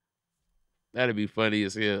 That'd be funny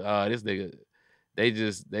as hell. This nigga, they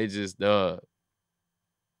just,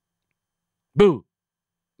 boo.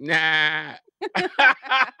 Nah.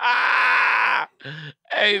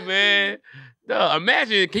 Hey, man.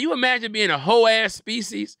 Can you imagine being a whole ass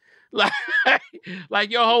species?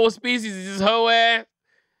 Like your whole species is just whole ass?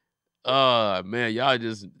 Man, y'all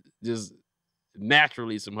just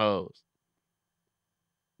naturally some hoes.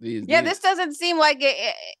 This doesn't seem like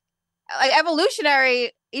it like evolutionarily,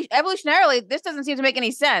 this doesn't seem to make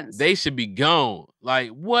any sense. They should be gone. Like,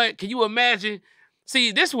 what? Can you imagine?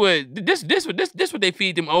 See, this what they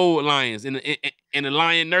feed them old lions in the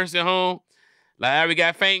lion nursing home. Like, we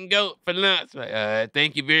got faint goat for lunch. Like,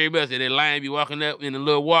 thank you very much. And then lion be walking up in a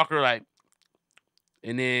little walker, like,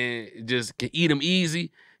 and then just can eat them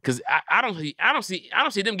easy. Cause I don't see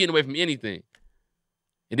them getting away from anything.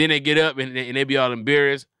 And then they get up and they be all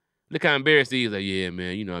embarrassed. Look how embarrassed he is. Like, yeah,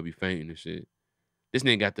 man, you know I be fainting and shit. This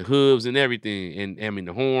nigga got the hooves and everything, and I mean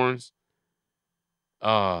the horns.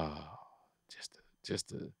 Oh,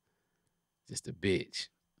 just a bitch.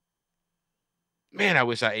 Man, I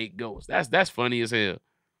wish I ate goats. That's funny as hell.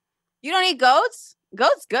 You don't eat goats?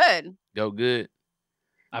 Goat's good. Goat good.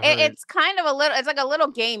 It's kind of it's like a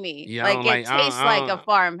little gamey. Yeah, like it tastes like a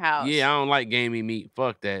farmhouse. Yeah, I don't like gamey meat.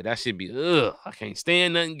 Fuck that. That should be I can't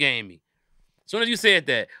stand nothing gamey. As soon as you said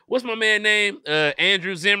that, what's my man name?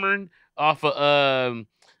 Andrew Zimmern off of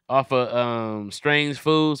Strange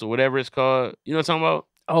Foods or whatever it's called. You know what I'm talking about?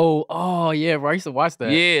 Oh yeah, bro. I used to watch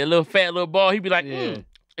that. Yeah, a little fat little ball. He'd be like,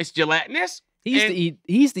 it's gelatinous. He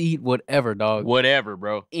used to eat whatever, dog. Whatever,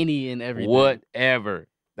 bro. Any and everything. Whatever.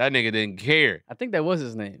 That nigga didn't care. I think that was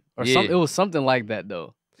his name, or something. It was something like that,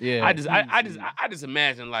 though. Yeah. I just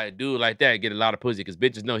imagine like a dude like that get a lot of pussy because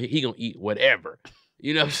bitches know he gonna eat whatever.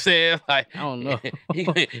 You know what I'm saying? Like, I don't know. he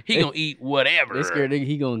gonna eat whatever. They scared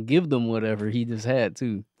he gonna give them whatever he just had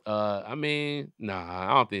too. I mean, nah,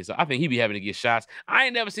 I don't think so. I think he be having to get shots. I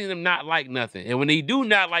ain't never seen him not like nothing. And when he do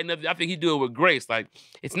not like nothing, I think he do it with grace. Like,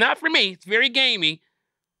 it's not for me. It's very gamey.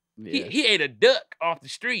 Yeah. He ate a duck off the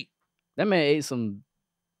street. That man ate some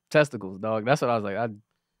testicles, dog. That's what I was like.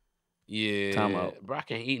 Time out. Bro, I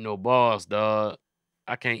can't eat no balls, dog.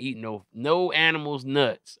 I can't eat no animals'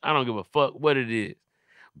 nuts. I don't give a fuck what it is.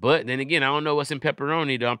 But then again, I don't know what's in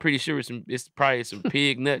pepperoni, though. I'm pretty sure it's probably some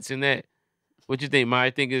pig nuts in that. What you think, Ma?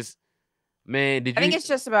 I think it's, man, I think it's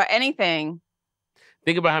just about anything.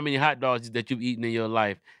 Think about how many hot dogs that you've eaten in your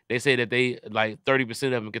life. They say that they, like,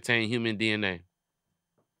 30% of them contain human DNA.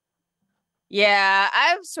 Yeah,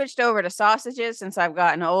 I've switched over to sausages since I've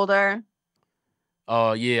gotten older.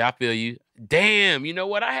 Oh, yeah, I feel you. Damn, you know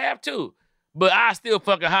what? I have, too. But I still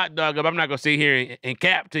fuck a hot dog up. I'm not going to sit here and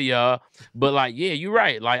cap to y'all. But, like, yeah, you're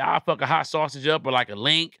right. Like, I'll fuck a hot sausage up or, like, a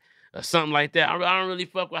link or something like that. I don't really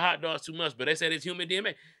fuck with hot dogs too much, but they said it's human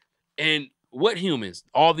DNA. And what humans?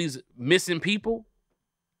 All these missing people?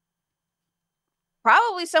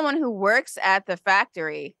 Probably someone who works at the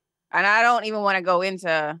factory. And I don't even want to go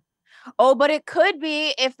into... Oh, but it could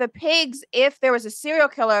be if there was a serial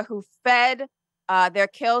killer who fed their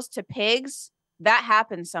kills to pigs. That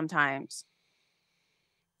happens sometimes.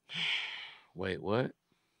 Wait, what?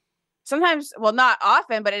 Sometimes, well, not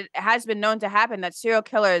often, but it has been known to happen that serial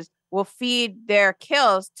killers will feed their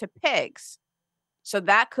kills to pigs. So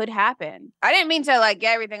that could happen. I didn't mean to like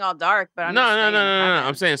get everything all dark, but no.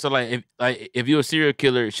 I'm saying, so if you're a serial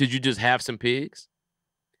killer, should you just have some pigs?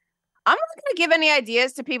 I'm not going to give any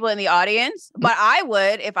ideas to people in the audience, but I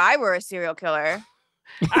would if I were a serial killer.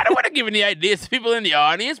 I don't want to give any ideas to people in the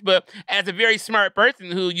audience, but as a very smart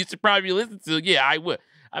person who you should probably listen to, yeah, I would.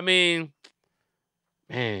 I mean,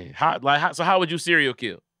 man, so how would you serial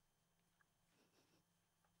kill?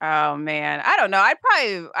 Oh man, I don't know.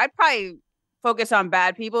 I'd probably focus on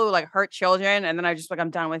bad people who like hurt children, and then I just like, I'm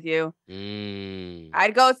done with you.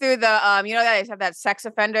 I'd go through the you know that I have that sex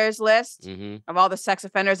offenders list of all the sex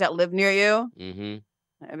offenders that live near you.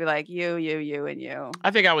 I'd be like you, and you.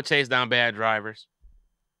 I think I would chase down bad drivers,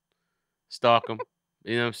 stalk them.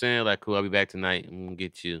 You know what I'm saying? Like, cool, I'll be back tonight. I'm gonna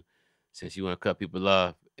get you, since you want to cut people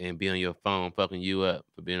off and be on your phone, fucking you up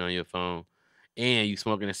for being on your phone. And you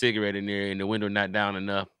smoking a cigarette in there and the window not down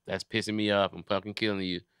enough. That's pissing me off. I'm fucking killing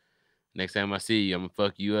you. Next time I see you, I'm gonna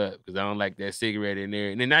fuck you up because I don't like that cigarette in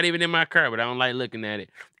there. And they're not even in my car, but I don't like looking at it.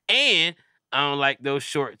 And I don't like those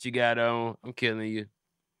shorts you got on. I'm killing you.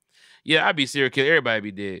 Yeah, I'd be serial killer. Everybody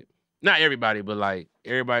be dead. Not everybody, but like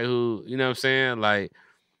everybody who, you know what I'm saying? Like,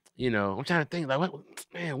 you know, I'm trying to think, like,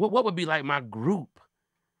 what would be like my group?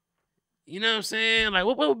 You know what I'm saying? Like,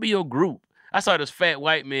 what would be your group? I saw this fat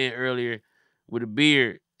white man earlier with a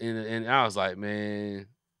beard, and I was like, man,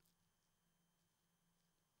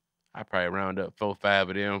 I probably round up 4 or 5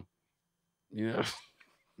 of them. You know?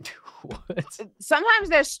 What? Sometimes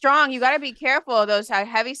they're strong. You got to be careful of those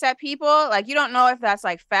heavy set people. Like, you don't know if that's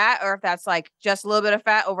like fat or if that's like just a little bit of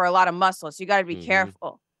fat over a lot of muscle. So you got to be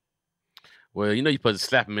careful. Well, you know, you're supposed to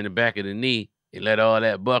slap them in the back of the knee and let all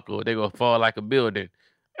that buckle. They're going to fall like a building.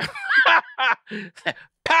 Pop!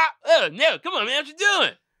 Oh, no, come on, man. What you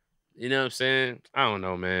doing? You know what I'm saying? I don't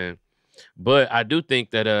know, man. But I do think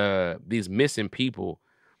that these missing people,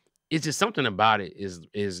 it's just something about it is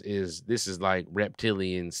this is like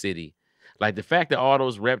reptilian city. Like the fact that all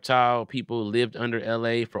those reptile people lived under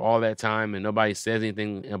LA for all that time and nobody says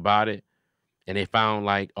anything about it, and they found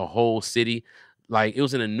like a whole city. Like it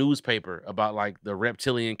was in a newspaper about like the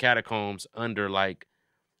reptilian catacombs under like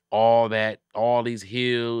all these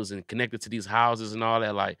hills and connected to these houses and all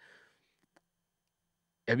that. Like,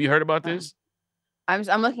 have you heard about Uh, this?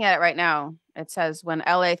 I'm looking at it right now. It says when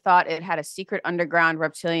LA thought it had a secret underground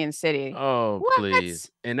reptilian city. Oh, What? please.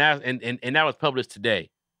 And that was published today.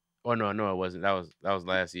 Oh no, it wasn't. That was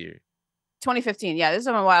last year. 2015. Yeah, this is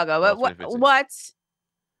a while ago. Oh, But what? 2015. What?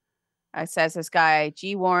 It says this guy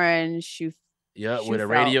G. Warren Yeah, with a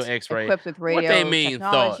radio Schufelt, X-ray. equipped with What they radio mean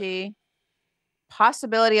thought? technology,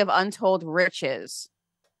 possibility of untold riches.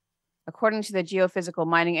 According to the geophysical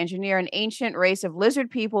mining engineer, an ancient race of lizard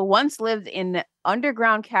people once lived in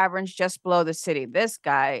underground caverns just below the city. This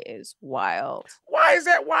guy is wild. Why is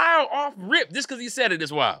that wild off rip? Just because he said it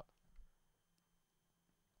is wild.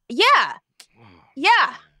 Yeah,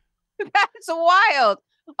 yeah, that's wild.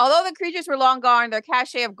 Although the creatures were long gone, their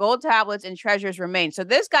cache of gold tablets and treasures remained. So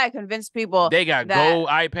this guy convinced people They got gold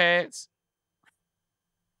iPads.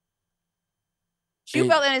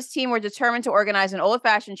 Schufelt and his team were determined to organize an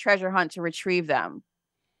old-fashioned treasure hunt to retrieve them.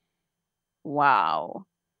 Wow.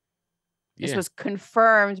 This was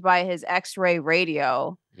confirmed by his X-ray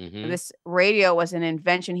radio. Mhm. This radio was an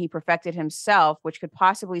invention he perfected himself, which could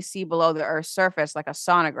possibly see below the Earth's surface like a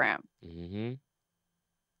sonogram. Mhm.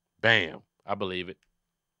 Bam. I believe it.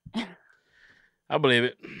 I believe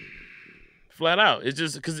it. Flat out. It's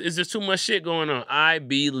just because it's just too much shit going on. I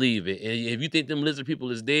believe it. And if you think them lizard people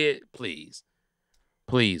is dead, please.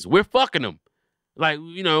 Please. We're fucking them. Like,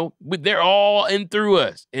 you know, they're all in through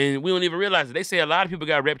us. And we don't even realize it. They say a lot of people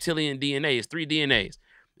got reptilian DNA. It's 3 DNAs.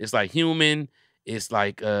 It's like human, it's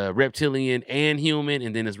like reptilian and human,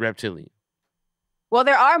 and then it's reptilian. Well,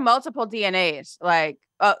 there are multiple DNAs, like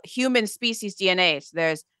human species DNAs.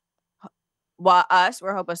 There's us,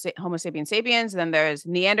 we're Homo sapiens sapiens. Then there's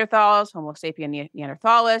Neanderthals, Homo sapien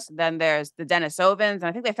Neanderthalis. Then there's the Denisovans. And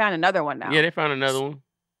I think they found another one now. Yeah, they found another one.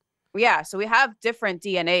 Yeah, so we have different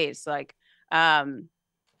DNAs. Like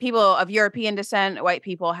people of European descent, white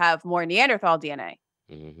people have more Neanderthal DNA.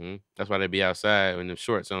 Mm-hmm. That's why they be outside with them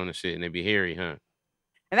shorts on and shit, and they be hairy, huh?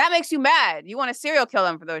 And that makes you mad. You want to serial kill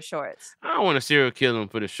them for those shorts. I don't want to serial kill them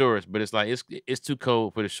for the shorts, but it's like it's too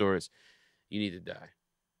cold for the shorts. You need to die.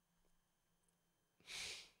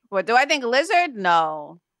 What do I think? Lizard?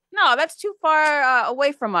 No, that's too far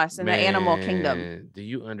away from us in the animal kingdom. Do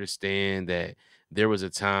you understand that there was a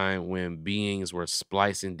time when beings were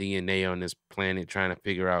splicing DNA on this planet trying to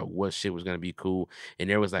figure out what shit was going to be cool? And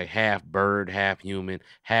there was like half bird, half human,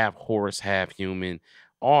 half horse, half human,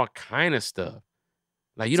 all kind of stuff.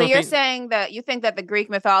 Like you're saying that you think that the Greek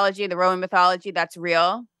mythology, the Roman mythology, that's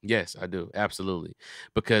real? Yes, I do. Absolutely.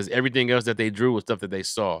 Because everything else that they drew was stuff that they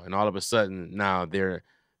saw. And all of a sudden now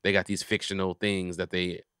they got these fictional things that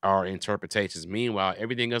they are interpretations. Meanwhile,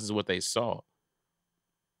 everything else is what they saw.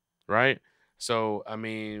 Right? So, I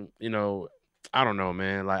mean, you know, I don't know,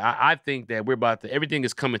 man. Like, I think that everything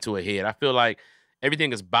is coming to a head. I feel like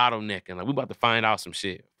everything is bottlenecking. Like, we're about to find out some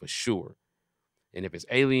shit for sure. And if it's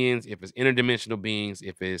aliens, if it's interdimensional beings,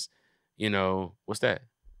 if it's, you know, what's that?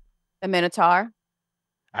 The Minotaur.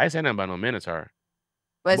 I didn't say nothing about no Minotaur.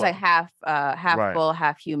 But it's like half bull,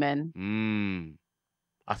 half human.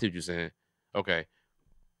 I see what you're saying. Okay.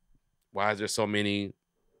 Why is there so many,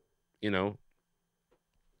 you know,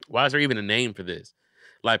 why is there even a name for this?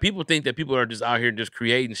 Like, people think that people are just out here just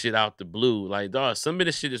creating shit out the blue. Like, dog, some of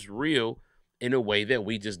this shit is real in a way that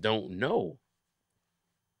we just don't know.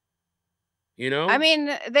 You know? I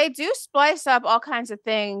mean, they do splice up all kinds of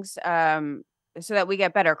things so that we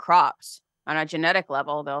get better crops. On a genetic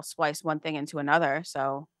level, they'll splice one thing into another.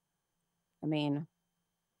 So, I mean,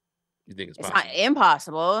 you think it's not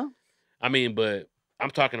impossible. I mean, but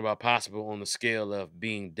I'm talking about possible on the scale of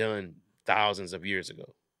being done thousands of years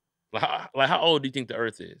ago. Like how old do you think the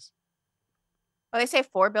Earth is? Well, they say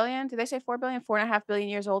 4 billion. Did they say 4 billion? 4.5 billion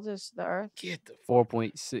years old is the Earth. Get the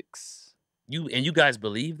 4.6. You guys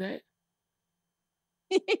believe that?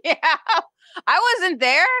 Yeah, I wasn't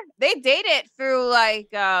there. They date it through like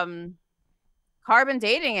carbon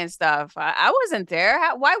dating and stuff. I wasn't there.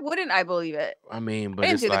 Why wouldn't I believe it? I mean, but I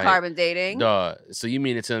didn't it's do like the carbon dating. Dog. So you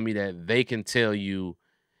mean to tell me that they can tell you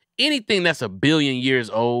anything that's 1 billion years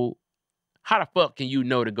old? How the fuck can you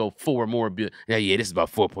know to go 4 more billion? Yeah, this is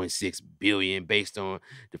about 4.6 billion based on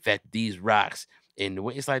the fact that these rocks and the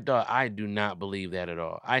way it's like, dog, I do not believe that at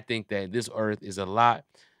all. I think that this Earth is a lot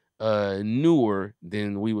newer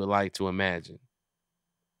than we would like to imagine.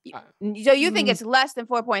 So you think it's less than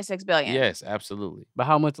 4.6 billion? Yes, absolutely. But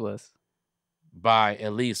how much less? By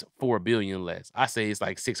at least 4 billion less. I say it's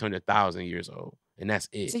like 600,000 years old, and that's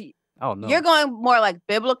it. So Oh no. you're going more like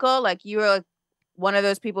biblical, like you're like one of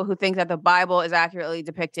those people who thinks that the Bible is accurately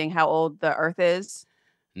depicting how old the Earth is.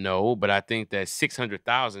 No, but I think that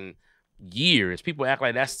 600,000 years, people act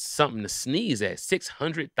like that's something to sneeze at.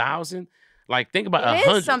 600,000? Like, think about It is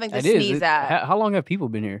 100. something to It is. sneeze at. How long have people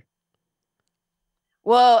been here?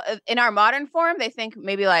 Well, in our modern form, they think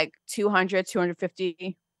maybe like 200,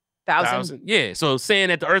 250,000. Yeah, so saying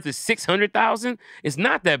that the Earth is 600,000, it's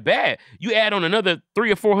not that bad. You add on another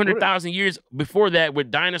 300,000 or 400,000 years before that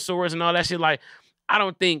with dinosaurs and all that shit. Like, I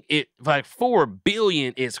don't think it like 4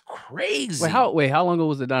 billion is crazy. Wait, how long ago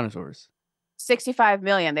was the dinosaurs? 65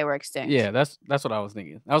 million they were extinct. Yeah, that's what I was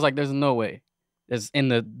thinking. I was like, there's no way. It's in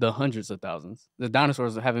the hundreds of thousands. The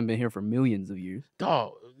dinosaurs haven't been here for millions of years.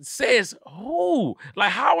 Dog, says who?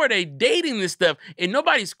 Like, how are they dating this stuff and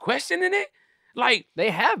nobody's questioning it? Like, they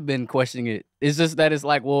have been questioning it. It's just that it's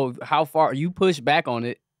like, well, how far you push back on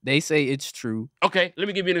it? They say it's true. Okay, let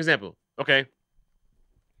me give you an example. Okay.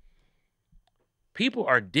 People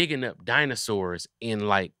are digging up dinosaurs in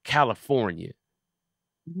like California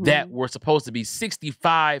that were supposed to be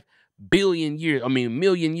 65 million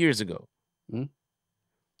years ago. Mm-hmm.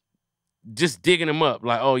 Just digging them up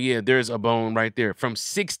like, oh yeah, there's a bone right there from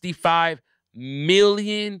 65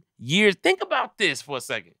 million years. Think about this for a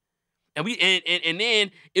second. And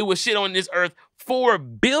then it was shit on this earth 4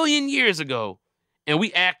 billion years ago. And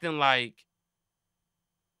we acting like,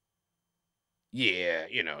 yeah,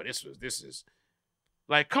 this is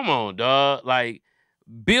like, come on, dog. Like,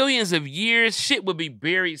 billions of years, shit would be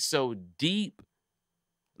buried so deep.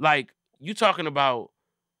 Like, you talking about,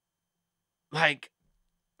 like,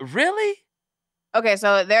 really? Okay,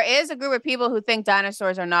 so there is a group of people who think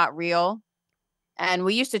dinosaurs are not real. And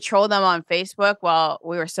we used to troll them on Facebook while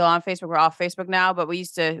we were still on Facebook. We're off Facebook now, but we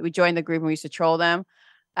joined the group and we used to troll them.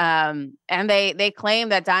 And they claim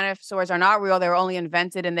that dinosaurs are not real. They were only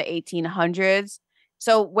invented in the 1800s.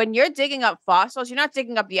 So when you're digging up fossils, you're not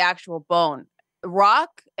digging up the actual bone.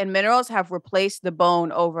 Rock and minerals have replaced the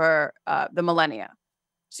bone over the millennia.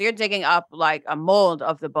 So you're digging up like a mold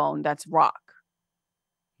of the bone that's rock.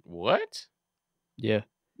 What? Yeah.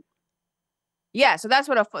 Yeah, so that's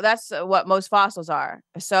what most fossils are.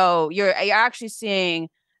 So you're actually seeing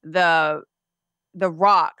the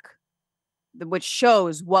rock, which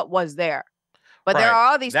shows what was there. But there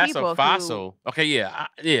are all these people. That's a fossil. Okay, yeah,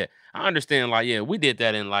 I understand. Like, yeah, we did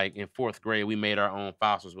that in 4th grade. We made our own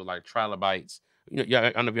fossils with like trilobites. Yeah,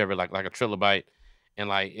 I don't know if you ever like a trilobite, and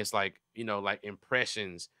like it's like like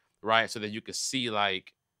impressions, right? So that you could see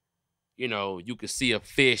you could see a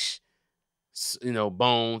fish.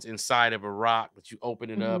 Bones inside of a rock that you open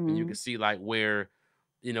it up and you can see like where,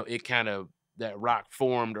 it kind of that rock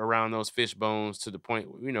formed around those fish bones to the point,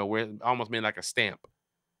 where it almost made like a stamp.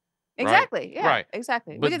 Exactly. Right? Yeah. Right.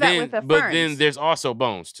 Exactly. But we did that with the ferns. But then there's also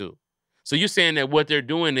bones too. So you're saying that what they're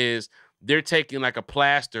doing is they're taking like a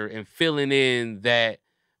plaster and filling in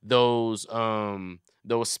those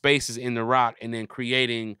spaces in the rock and then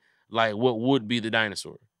creating like what would be the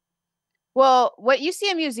dinosaur. Well, what you see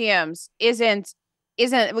in museums isn't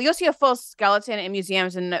well, you'll see a full skeleton in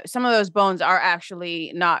museums, and some of those bones are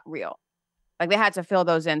actually not real. Like they had to fill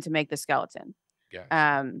those in to make the skeleton.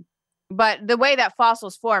 Gotcha. But the way that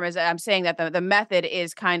fossils form is, I'm saying that the method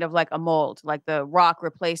is kind of like a mold, like the rock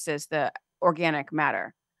replaces the organic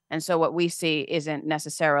matter. And so what we see isn't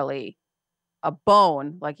necessarily a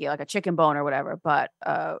bone, like a chicken bone or whatever, but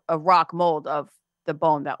a rock mold of the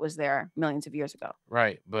bone that was there millions of years ago.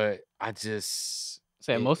 Right, but I just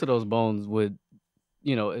say most of those bones would,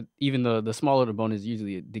 even the smaller the bone is,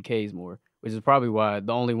 usually it decays more, which is probably why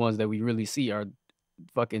the only ones that we really see are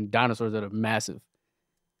fucking dinosaurs that are massive.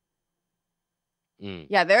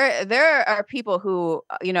 Yeah, there are people who,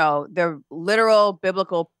 they're literal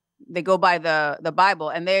biblical. They go by the Bible,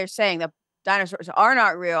 and they're saying that dinosaurs are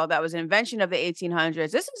not real. That was an invention of the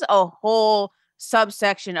 1800s. This is a whole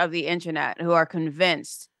subsection of the internet who are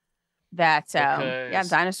convinced that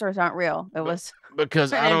dinosaurs aren't real. It was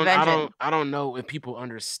because I don't know if people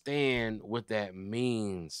understand what that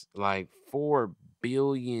means. Like 4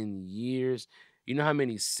 billion years. You know how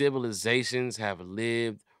many civilizations have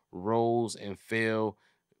lived, rose, and fell,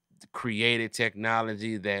 created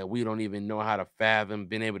technology that we don't even know how to fathom,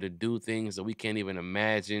 been able to do things that we can't even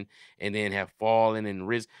imagine, and then have fallen and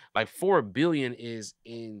risen. Like 4 billion is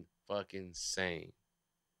in fucking insane.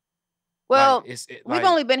 Well, we've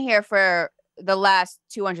only been here for the last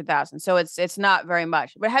 200,000. So it's not very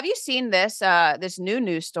much. But have you seen this this new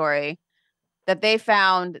news story that they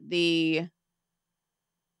found the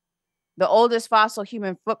oldest fossil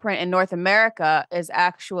human footprint in North America is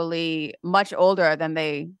actually much older than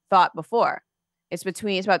they thought before. It's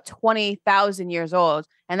about 20,000 years old,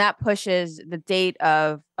 and that pushes the date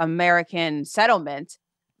of American settlement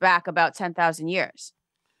back about 10,000 years.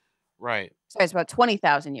 Right. So it's about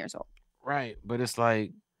 20,000 years old. Right. But it's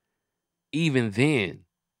like, even then,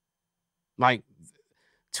 like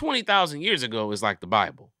 20,000 years ago is like the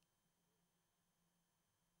Bible.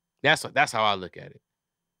 That's how I look at it.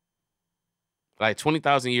 Like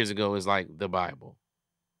 20,000 years ago is like the Bible.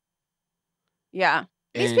 Yeah.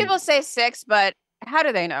 These And people say 6, but how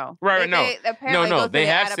do they know? right, no, They apparently no, go through, they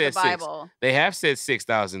have add up said the 6. Bible. They have said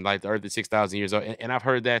 6,000, like the Earth is 6,000 years old, and I've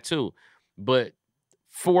heard that too. But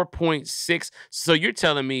 4.6. So you're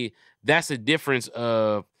telling me that's a difference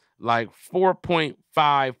of like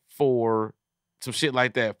 4.54, some shit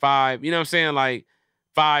like that. 5, you know what I'm saying? Like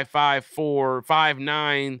 554,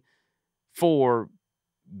 594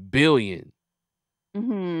 billion.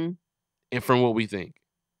 Mm-hmm. And from what we think.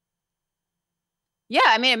 Yeah,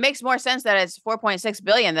 I mean, it makes more sense that it's 4.6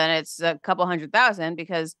 billion than it's a couple 100,000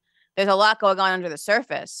 because there's a lot going on under the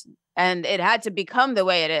surface, and it had to become the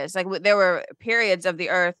way it is. Like there were periods of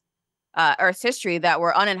the Earth's history that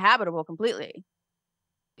were uninhabitable completely,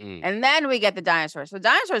 and then we get the dinosaurs. So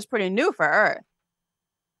dinosaurs is pretty new for Earth.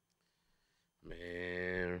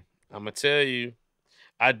 Man, I'm gonna tell you,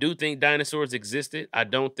 I do think dinosaurs existed. I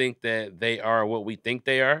don't think that they are what we think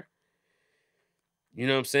they are. You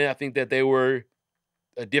know what I'm saying? I think that they were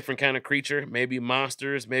a different kind of creature, maybe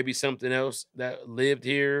monsters, maybe something else that lived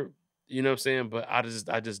here. You know what I'm saying? But I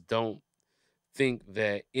just don't think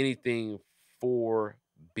that anything 4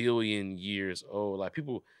 billion years old. Like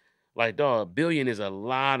people, like dog, billion is a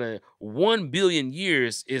lot of 1 billion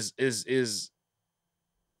years is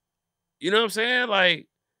you know what I'm saying? Like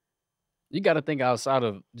You got to think outside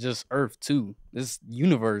of just Earth too. This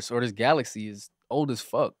universe or this galaxy is old as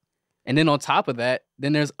fuck. And then on top of that,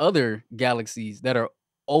 then there's other galaxies that are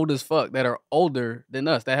old as fuck, that are older than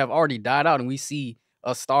us, that have already died out, and we see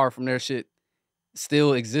a star from their shit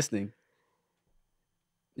still existing.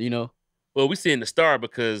 You know? well, we seeing the star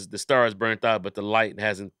because the star is burnt out, but the light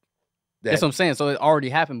hasn't. That's what I'm saying. So it already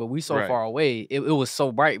happened, but we so Right. far away. It was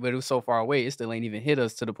so bright, but it was so far away. It still ain't even hit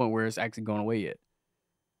us to the point where it's actually going away yet.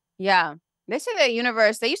 Yeah. They say the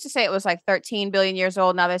universe, they used to say it was like 13 billion years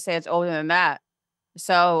old. Now they say it's older than that.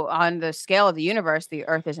 So on the scale of the universe, the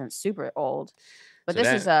Earth isn't super old. But So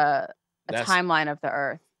this is a that's- timeline of the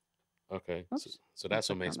Earth. Okay. Oops. So that's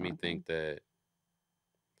what makes me think that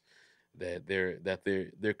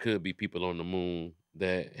there could be people on the moon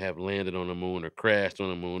that have landed on the moon or crashed on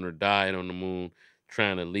the moon or died on the moon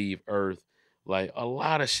trying to leave Earth. Like a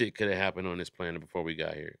lot of shit could have happened on this planet before we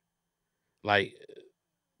got here. Like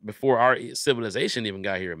before our civilization even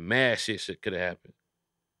got here, mad shit could have happened.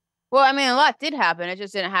 Well, I mean, a lot did happen. It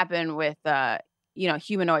just didn't happen with,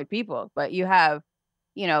 humanoid people. But you have,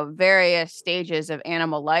 various stages of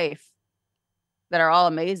animal life that are all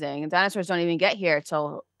amazing. And dinosaurs don't even get here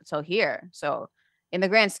till here. So in the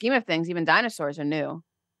grand scheme of things, even dinosaurs are new.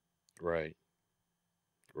 Right.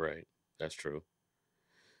 Right. That's true.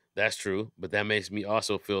 That's true. But that makes me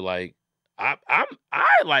also feel like I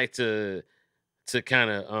like to kind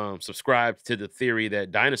of subscribe to the theory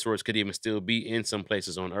that dinosaurs could even still be in some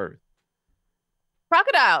places on Earth.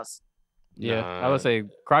 Crocodiles. Yeah, I would say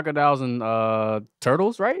crocodiles and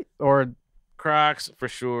turtles, right? Or crocs for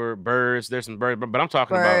sure. Birds. There's some birds, but I'm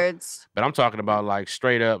talking Birds. about. But I'm talking about like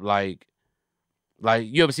straight up like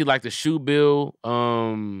you ever see like the shoebill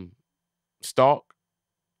stalk?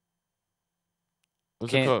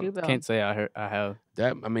 What's it called? Can't say I have.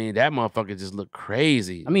 That I mean that motherfucker just look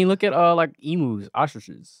crazy. I mean, look at like emus,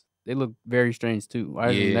 ostriches. They look very strange too.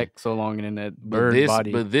 Why is the neck so long and in that bird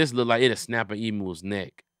body? But this look like it'll snap an emu's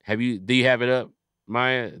neck. Do you have it up,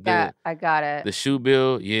 Maya? Yeah, I got it. The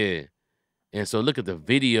shoebill, yeah. And so look at the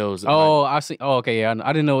videos. Oh, I've seen. Oh, okay, yeah.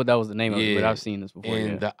 I didn't know what that was the name of it, but I've seen this before.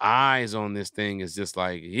 And the eyes on this thing is just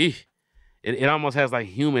like, it almost has like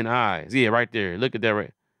human eyes. Yeah, right there. Look at that.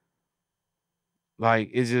 Right. Like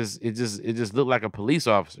it just looked like a police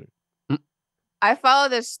officer. I follow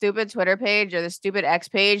this stupid Twitter page or the stupid X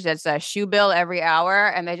page that's a shoe bill every hour,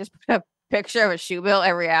 and they just put a picture of a shoe bill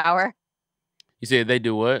every hour. You said they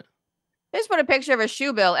do what? They just put a picture of a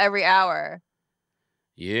shoe bill every hour.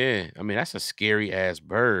 Yeah, I mean that's a scary ass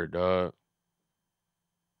bird, dog.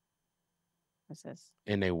 What's this?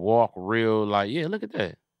 And they walk real like, yeah, look at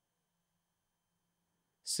that.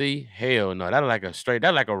 See, hell no, that's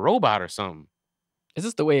like a robot or something. It's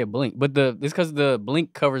just the way it blinked, but it's because the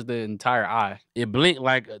blink covers the entire eye. It blinked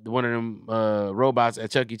like one of them robots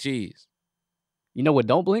at Chuck E. Cheese. You know what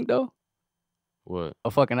don't blink though? What?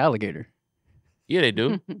 A fucking alligator. Yeah, they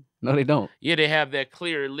do. No, they don't. Yeah, they have that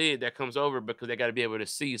clear lid that comes over because they got to be able to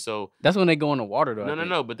see. So That's when they go in the water though.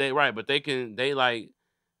 no. But alligators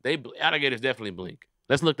definitely blink.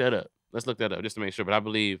 Let's look that up. Just to make sure. But I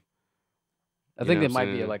believe. I think there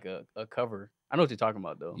might be like a cover. I know what you're talking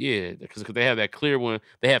about though. Yeah, because they have that clear one.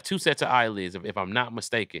 They have two sets of eyelids, if I'm not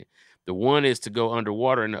mistaken. The one is to go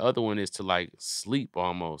underwater, and the other one is to like sleep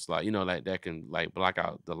almost, like like that can like block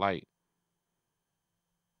out the light.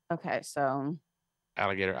 Okay, so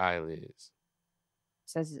Alligator eyelids.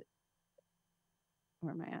 says,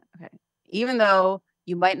 where am I at? Okay. Even though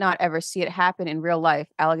you might not ever see it happen in real life,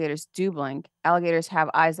 alligators do blink. Alligators have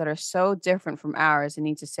eyes that are so different from ours and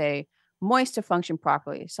need to stay moist to function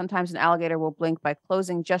properly. Sometimes an alligator will blink by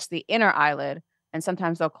closing just the inner eyelid, and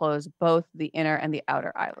sometimes they'll close both the inner and the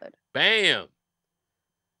outer eyelid. Bam.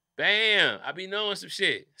 I be knowing some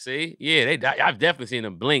shit. See? Yeah, I've definitely seen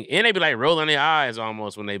them blink. And they be like rolling their eyes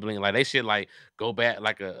almost when they blink. Like they shit like go back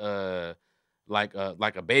like a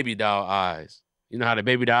baby doll eyes. You know how the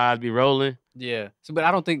baby doll eyes be rolling? Yeah. So, but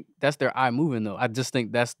I don't think that's their eye moving though. I just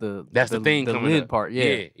think that's the thing, the coming lid up. part.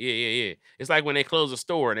 Yeah. Yeah. It's like when they close a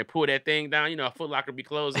store and they pull that thing down. You know, a Foot Locker be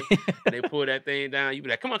closing. And they pull that thing down. You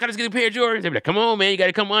be like, come on, can I just get a pair of Jordans? They be like, come on, man, you got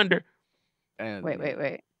to come under. And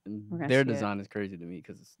Wait. Their design is crazy to me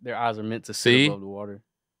because their eyes are meant to sit above the water.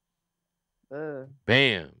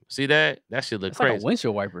 Bam. See that? That shit look It's crazy. like a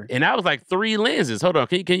windshield wiper. And that was like 3 lenses. Hold on.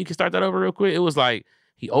 Can you start that over real quick? It was like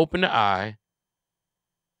he opened the eye.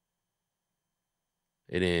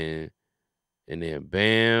 And then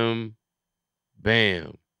bam.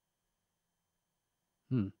 Damn.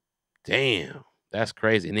 That's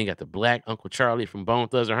crazy. And then you got the black Uncle Charlie from Bone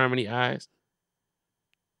Thugs and Harmony eyes.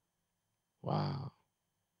 Wow.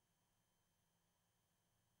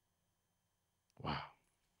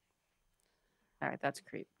 All right, that's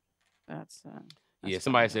creep. That's yeah.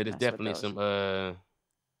 Somebody said it's definitely some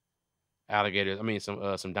alligators. I mean,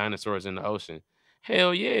 some dinosaurs in the ocean.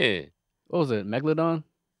 Hell yeah. What was it? Megalodon?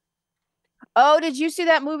 Oh, did you see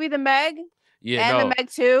that movie, The Meg? Yeah, and the Meg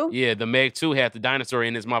 2? Yeah, the Meg 2 had the dinosaur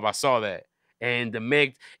in his mouth. I saw that. And the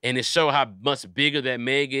Meg, and it showed how much bigger that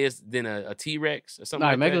Meg is than a T-Rex or something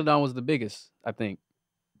like Megalodon that. was the biggest, I think.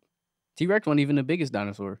 T-Rex wasn't even the biggest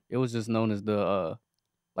dinosaur. It was just known as the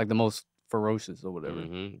like the most ferocious or whatever.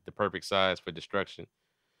 Mm-hmm. The perfect size for destruction.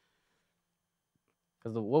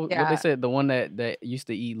 Because what they said, the one that used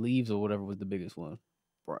to eat leaves or whatever was the biggest one.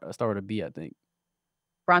 I started with a B, I think.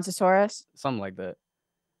 Brontosaurus? Something like that.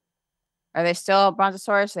 Are they still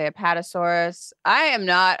Brontosaurus? Are they Apatosaurus? I'm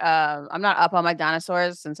not up on my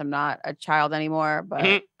dinosaurs since I'm not a child anymore,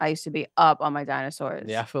 but I used to be up on my dinosaurs.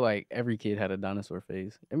 Yeah, I feel like every kid had a dinosaur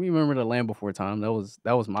phase. And we remember The Land Before Time. That was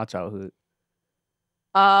my childhood.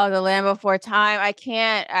 Oh, The Land Before Time. I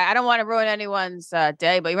don't want to ruin anyone's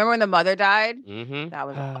day, but you remember when the mother died? Mm-hmm. That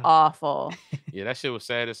was awful. Yeah, that shit was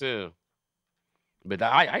sad as hell. But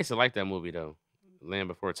I used to like that movie though. Land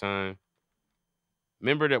Before Time.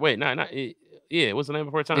 Remember that? Wait, it was The Land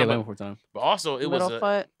Before Time. Yeah, Land Before Time. But also it was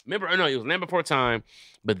Littlefoot. It was Land Before Time.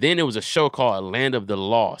 But then there was a show called Land of the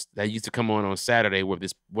Lost that used to come on Saturday where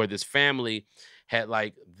this family had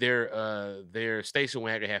like their station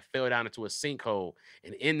wagon had fell down into a sinkhole,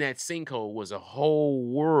 and in that sinkhole was a whole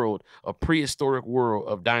world, a prehistoric world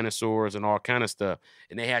of dinosaurs and all kind of stuff,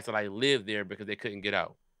 and they had to like live there because they couldn't get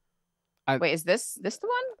out. Wait, is this the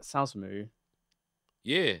one? Sounds familiar.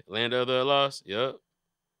 Yeah, Land of the Lost. Yep.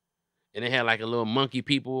 And they had like a little monkey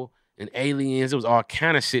people and aliens. It was all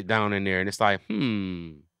kind of shit down in there, and it's like,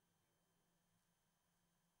 Wow,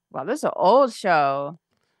 this is an old show.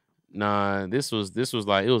 Nah, this was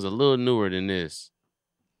like, it was a little newer than this.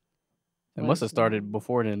 It must have started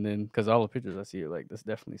before then, because all the pictures I see are like, this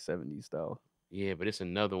definitely 70s style. Yeah, but it's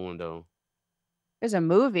another one though. There's a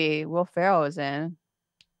movie Will Ferrell is in.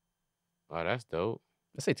 Oh, that's dope.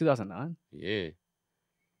 Let's say 2009. Yeah.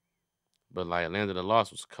 But like Land of the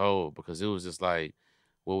Lost was cold because it was just like,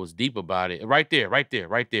 what was deep about it? Right there.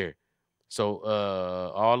 So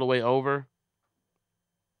all the way over.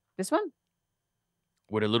 This one?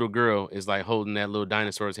 Where the little girl is like holding that little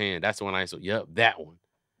dinosaur's hand. That's the one I saw. Yep, that one.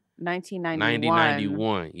 1991.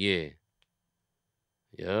 1991, yeah.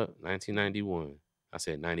 Yep, 1991. I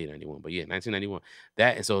said 1991, but yeah, 1991.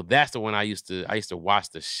 That's the one I used to watch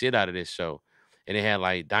the shit out of this show. And it had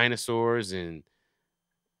like dinosaurs and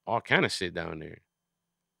all kind of shit down there.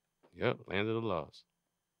 Yep, Land of the Lost.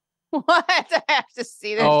 What? I have to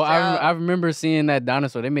see this. Oh, I remember seeing that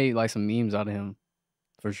dinosaur. They made like some memes out of him,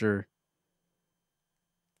 for sure.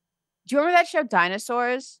 Do you remember that show,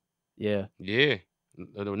 Dinosaurs? Yeah. Yeah.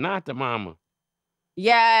 Not the mama.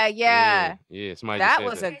 Yeah, Yeah. yeah. Yeah. Somebody just That said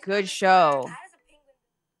was that. a good show.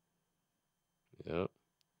 Yep.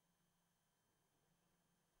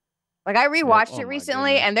 Like I Yep. rewatched Oh it my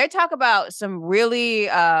recently, goodness. and they talk about some really,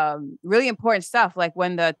 really important stuff. Like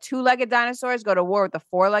when the 2-legged dinosaurs go to war with the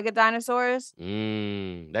 4-legged dinosaurs.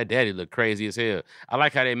 That daddy looked crazy as hell. I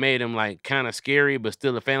like how they made him like kind of scary, but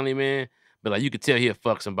still a family man. But like you could tell he'll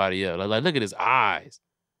fuck somebody up. Like look at his eyes.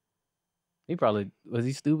 He probably was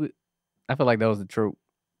he stupid? I feel like that was the trope.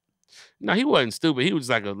 No, he wasn't stupid. He was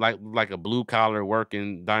like a blue collar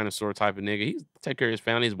working dinosaur type of nigga. He take care of his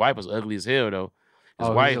family. His wife was ugly as hell though. His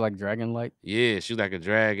Oh, he's wife, like dragon like. yeah, she was like a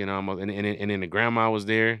dragon almost. And then the grandma was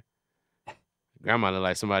there. Grandma looked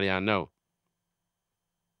like somebody I know.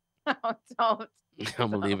 Oh, don't.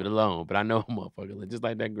 I'm gonna leave it alone. But I know a motherfucker look just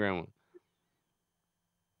like that grandma.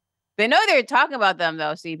 They know they're talking about them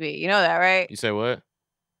though, CB. You know that, right? You say what?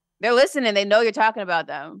 They're listening. They know you're talking about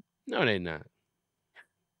them. No, they not.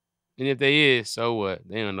 And if they is, so what?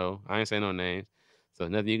 They don't know. I ain't say no names. So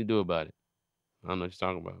nothing you can do about it. I don't know what you're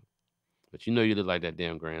talking about. But you know you look like that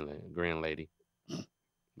damn grand lady.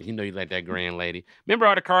 You know you like that grand lady. Remember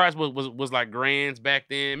all the cars was like grands back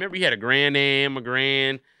then? Remember you had a Grand Am, a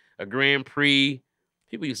Grand Prix.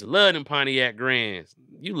 People used to love them Pontiac Grands.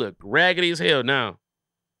 You look raggedy as hell now.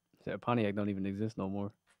 That Pontiac don't even exist no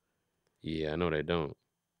more. Yeah, I know they don't.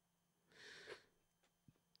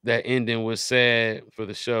 That ending was sad for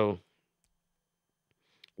the show.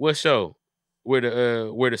 What show? Where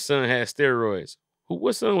the son had steroids.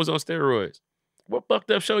 What son was on steroids? What fucked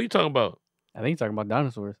up show you talking about? I think he's talking about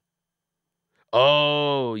dinosaurs.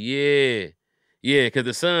 Oh, yeah. Yeah, because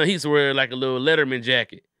the son, he used to wear like a little Letterman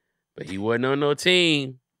jacket. But he wasn't on no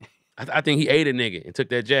team. I think he ate a nigga and took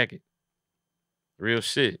that jacket. Real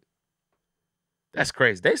shit. That's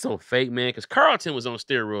crazy. They so fake, man, because Carlton was on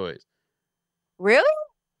steroids. Really?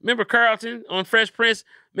 Remember Carlton on Fresh Prince?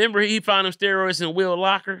 Remember he found them steroids in Will's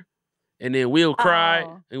locker? And then Will cried.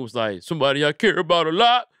 Oh. And was like, somebody I care about a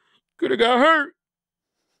lot could have got hurt.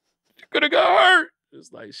 Could have got hurt.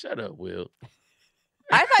 It's like, shut up, Will.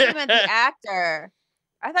 I thought you meant the actor.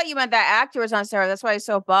 I thought you meant that actor was on steroids. That's why he's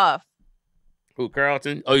so buff. Who,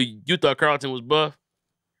 Carlton? Oh, you thought Carlton was buff?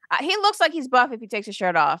 He looks like he's buff if he takes his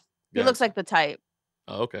shirt off. He Gotcha. looks like the type.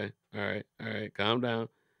 Oh, okay. All right. Calm down.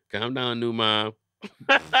 Calm down, new mom.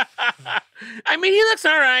 I mean, he looks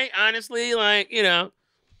all right, honestly. Like, you know.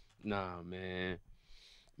 Nah, man.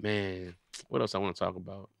 Man. What else I want to talk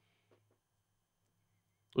about?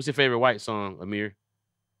 What's your favorite white song, Amir?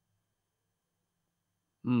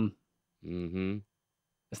 Mm-hmm.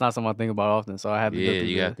 It's not something I think about often, so I have to go Yeah, through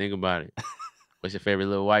you got to think about it. What's your favorite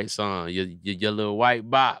little white song? Your little white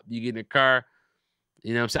bop. You get in the car.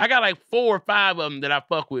 You know what I'm saying? I got like 4 or 5 of them that I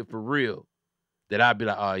fuck with for real. That I'd be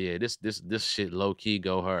like, oh yeah, this shit low key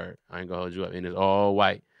go hard. I ain't gonna hold you up. And it's all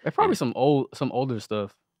white. There's probably some older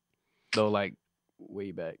stuff though, like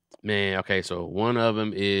way back. Man, okay, so one of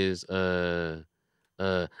them is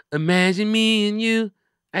Imagine Me and You.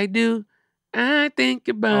 I do. I think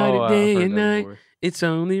about it I've day heard and that night. before. It's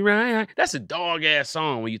only right. That's a dog ass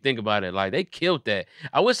song when you think about it. Like they killed that.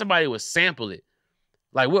 I wish somebody would sample it.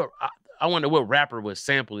 Like I wonder what rapper would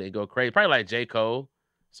sample it and go crazy. Probably like J. Cole.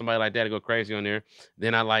 Somebody like that to go crazy on there.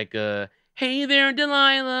 Then I like Hey there,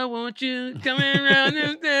 Delilah, won't you come around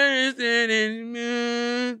the Thursday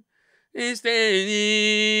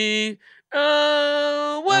instead?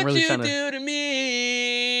 Oh, what really you tryna- do to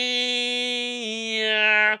me?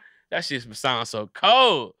 That shit sounds so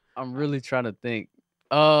cold. I'm really trying to think.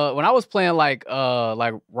 When I was playing like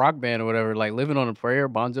Rock Band or whatever, like Living on a Prayer,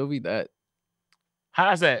 Bon Jovi, that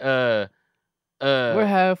How's that? we're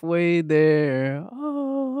halfway there.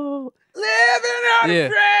 Oh, Living on a Yeah,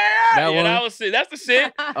 prayer. that one. That was shit. That's the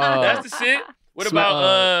shit. That's the shit. What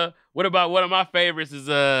about one of my favorites is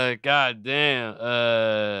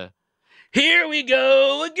goddamn Here We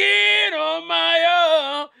Go Again on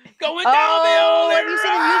My Own, going down the only have you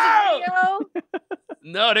seen the music video?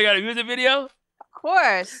 No, they got a music video. Of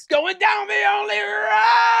course. Going down the only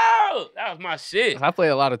road. That was my shit. I played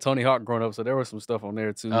a lot of Tony Hawk growing up, so there was some stuff on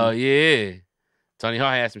there too. Oh yeah. Tony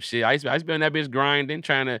Hawk had some shit. I used to be on that bitch grinding,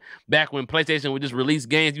 trying to back when PlayStation would just release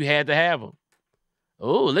games, you had to have them.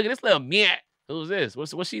 Oh, look at this little meat. Who's this?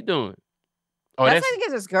 What's she doing? Oh, that's I think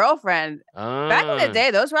it's his girlfriend. Back in the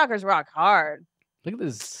day, those rockers rock hard. Look at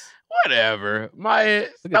this. Whatever.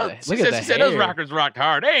 She said those hair. rockers rocked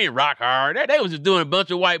hard. They ain't rock hard. They was just doing a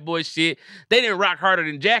bunch of white boy shit. They didn't rock harder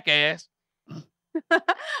than Jackass.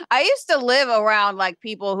 I used to live around like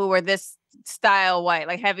people who were this style white,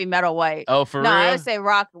 like heavy metal white. Oh, for No, I real? would say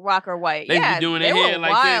rocker white. They used to Yeah, be doing they their hair were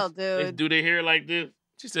like wild, this. They used to dude. do their hair like this.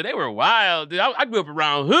 She said they were wild, dude. I grew up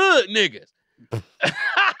around hood niggas.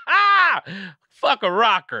 Fuck a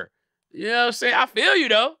rocker. You know what I'm saying? I feel you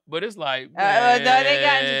though, but it's like, No, they got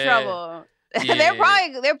into man, trouble. yeah.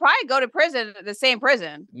 they'll probably go to prison, the same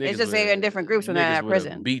prison. It's just they're in different groups when they're in that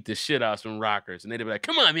prison. Beat the shit out of some rockers, and they'd be like,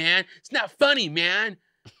 "Come on, man, it's not funny, man.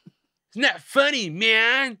 It's not funny,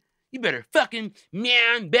 man. You better fucking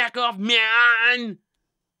back off, man.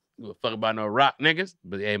 You don't fuck about no rock niggas."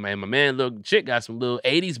 But hey, man, my man, little chick got some little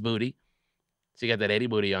 80s booty. She got that 80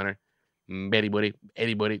 booty on her. Betty booty,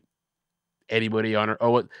 80 booty, 80 booty on her.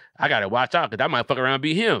 Oh, what? I gotta watch out because I might fuck around and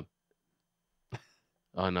be him.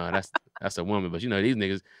 Oh no, that's a woman. But you know these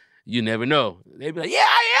niggas, you never know. They be like, "Yeah,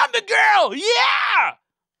 I am the girl. Yeah."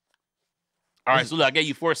 All right, so look, I gave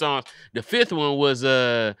you 4 songs. The 5th one was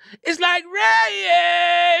 "It's Like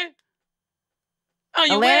Rain." On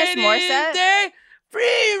your Alanis wedding Morissette? day,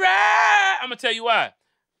 free ride. I'm gonna tell you why.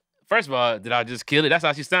 First of all, did I just kill it? That's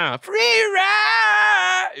how she sounds. Free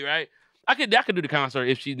ride, right? I could do the concert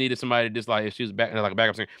if she needed somebody to just like if she was back like a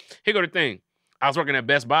backup singer. Here go the thing. I was working at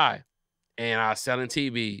Best Buy, and I was selling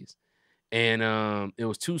TVs, and it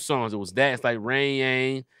was 2 songs. It was that It's Like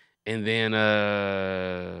Rain, and then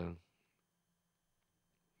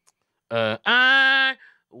I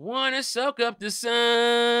wanna soak up the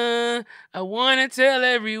sun. I wanna tell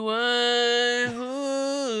everyone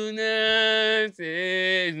who knows.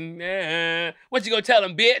 What you gonna tell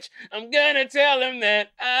them, bitch? I'm gonna tell them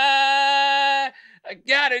that I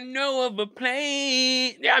gotta know of a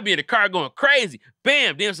plane. Yeah, I'll be in the car going crazy.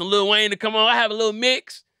 Bam, then some Lil Wayne to come on. I have a little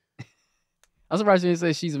mix. I'm surprised you didn't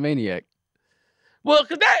say She's a Maniac. Well,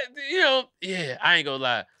 cause that, yeah, I ain't gonna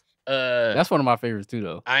lie. That's one of my favorites too,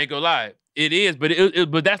 though. I ain't gonna lie. It is, but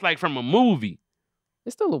but that's like from a movie.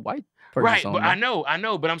 It's still a white person Right, song. but I know,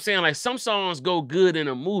 but I'm saying like some songs go good in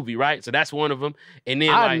a movie, right? So that's one of them. And then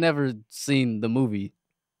I've never seen the movie,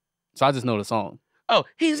 so I just know the song. Oh,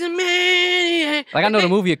 he's a man. Like I know the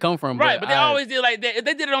movie it come from, right? But they always did like that.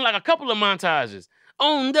 They did it on like a couple of montages.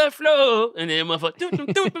 On the floor, and then motherfucker,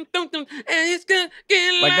 and he's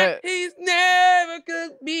cooking like that. He's never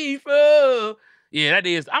cooked before. Yeah, that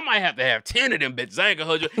is. I might have to have 10 of them bitches. I ain't gonna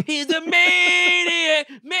hold you. He's a maniac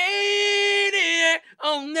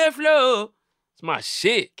on the floor. It's my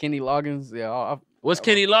shit. Kenny Loggins, yeah. What's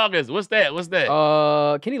Kenny Loggins? What's that?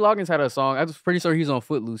 Kenny Loggins had a song. I was pretty sure he's on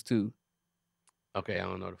Footloose too. Okay, I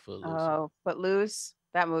don't know the Footloose. Oh, Footloose.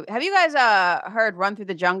 That movie. Have you guys heard Run Through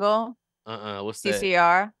the Jungle? What's that?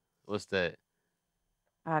 CCR. What's that?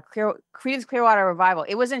 Creedence Clearwater Revival.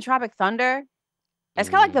 It was in Tropic Thunder. It's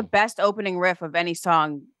kind of like the best opening riff of any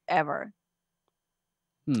song ever.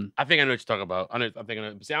 I think I know what you're talking about. I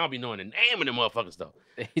don't be knowing the name of the motherfuckers though.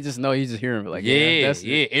 He just hearing it like that's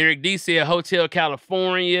it. Eric D said Hotel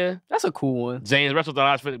California. That's a cool one. James Russell thought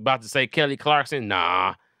I was about to say Kelly Clarkson.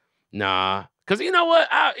 Nah. Cause you know what?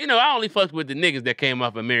 I only fucked with the niggas that came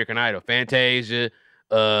off American Idol. Fantasia,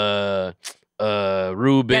 Ruben.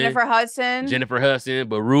 Jennifer Hudson,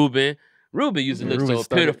 but Ruben used to look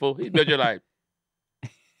so pitiful. He's just like,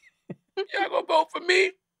 y'all gonna vote for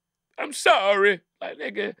me? I'm sorry. Like,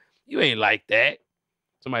 nigga, you ain't like that.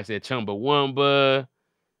 Somebody said Chumbawamba.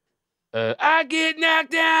 I get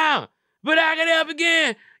knocked down, but I get up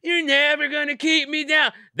again. You're never gonna keep me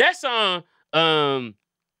down. That song,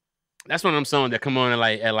 that's one of them songs that come on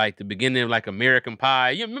at the beginning of like American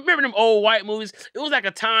Pie. You remember them old white movies? It was like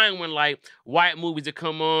a time when like white movies would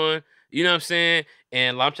come on, you know what I'm saying?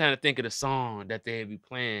 And I'm trying to think of the song that they'd be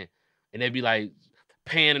playing, and they'd be like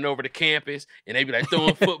panning over the campus, and they'd be like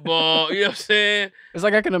throwing football. You know what I'm saying? It's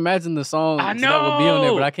like I can imagine the song I know that would be on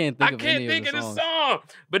there, but I can't think of any of the songs. song.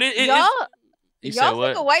 But y'all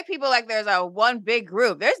think of white people like there's a one big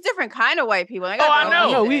group. There's different kind of white people. I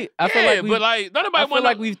know. I feel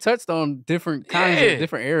like we've touched on different kinds of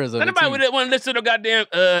different eras of it. Nobody would want to listen to goddamn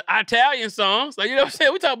Italian songs. Like, you know what I'm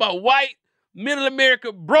saying? We talk about white middle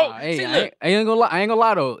America broke. Hey, I ain't gonna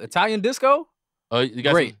lie though. Italian disco. Oh, you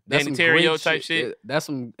got great. Some Danny Terrio type shit. That's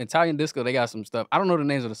some Italian disco. They got some stuff. I don't know the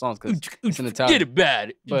names of the songs because it's in Italian. Forget about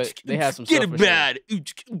it. But they have some stuff. Forget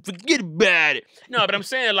about it. No, but I'm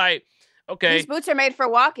saying like, okay. These boots are made for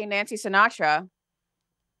walking, Nancy Sinatra.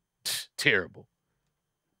 Terrible.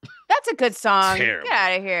 That's a good song. Terrible. Get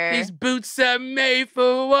out of here. These boots are made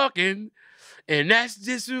for walking, and that's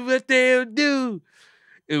just what they'll do.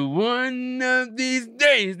 And one of these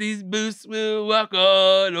days, these boots will walk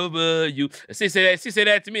all over you. She said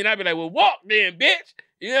that to me, and I'd be like, well, walk then, bitch.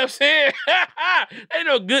 You know what I'm saying? Ain't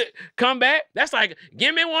no good comeback. That's like,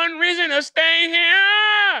 give me one reason to stay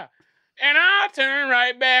here, and I'll turn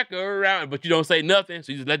right back around. But you don't say nothing,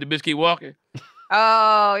 so you just let the bitch keep walking.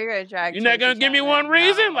 Oh, you're gonna drag. You're not gonna give me one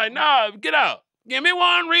reason? Like, nah, get out. Give me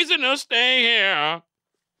one reason to stay here.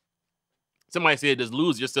 Somebody said, does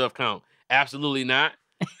lose yourself count? Absolutely not.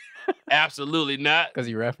 Absolutely not. Because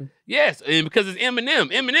he rapping? Yes, and because it's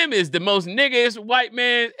Eminem. Eminem is the most niggiest white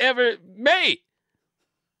man ever made.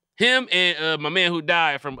 Him and my man who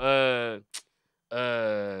died from goddamn.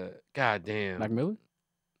 Mac Miller?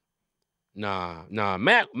 Nah.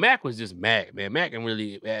 Mac was just Mac, man. Mac ain't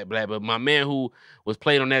really act black, but my man who was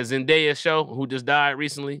played on that Zendaya show, who just died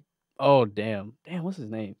recently. Oh, damn. Damn, what's his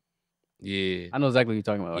name? Yeah. I know exactly what you're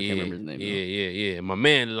talking about. I can't remember his name. Yeah. My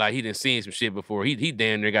man, like, he done seen some shit before. He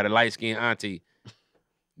damn near got a light-skinned auntie.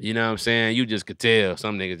 You know what I'm saying? You just could tell.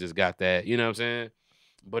 Some niggas just got that. You know what I'm saying?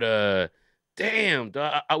 But, damn,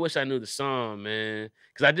 dog, I wish I knew the song, man.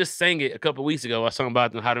 Because I just sang it a couple weeks ago. I was talking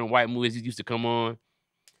about how them white movies used to come on.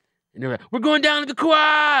 And they're like, we're going down to the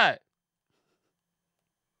quad.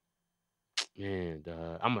 Man,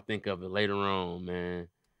 dog, I'm going to think of it later on, man.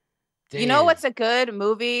 Damn. You know what's a good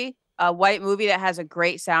movie? A white movie that has a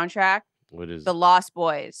great soundtrack? What is The Lost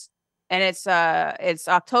Boys. And it's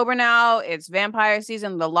October now. It's vampire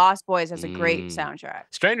season. The Lost Boys has a great soundtrack.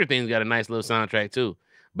 Stranger Things got a nice little soundtrack too,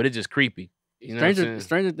 but it's just creepy. You know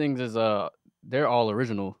Stranger Things is they're all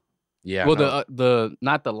original. Yeah. Well, the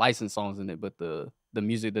not the licensed songs in it, but the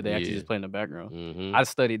music that they actually just play in the background. Mm-hmm. I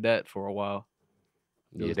studied that for a while.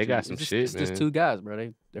 Yeah, they got some shit, It's man. just two guys, bro.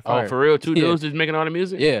 They're fired. Oh, for real? Two dudes just making all the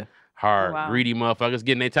music? Yeah. Hard, wow. greedy motherfuckers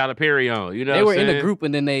getting their Tyler Perry on. You know, they what were I'm in a saying? group,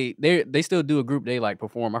 and then they still do a group. They like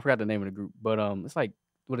perform. I forgot the name of the group, but it's like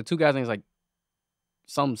with the two guys' names like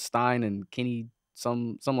some Stein and Kenny,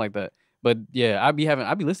 some like that. But yeah, I be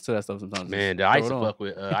listening to that stuff sometimes. Man, I used to fuck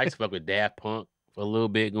with Daft Punk for a little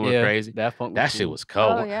bit, going crazy. Daft Punk. That shit was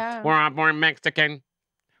cold. Oh, yeah. We're all born Mexican.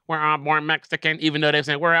 We're all born Mexican. Even though they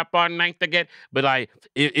saying we're all born Mexican, but like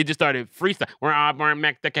it just started freestyle. We're all born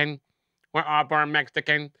Mexican. We're all born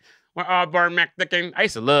Mexican. We're all born Mexican. I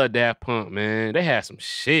used to love Daft Punk, man. They had some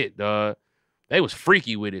shit, dog. They was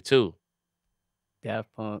freaky with it too. Daft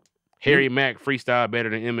Punk. Harry Mack freestyle better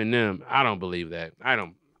than Eminem. I don't believe that. I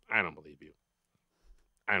don't believe you.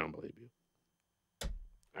 I don't believe you.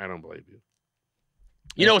 I don't believe you.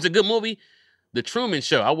 You know, it's a good movie, The Truman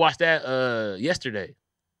Show. I watched that yesterday.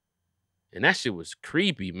 And that shit was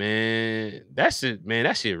creepy, man. That shit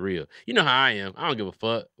real. You know how I am. I don't give a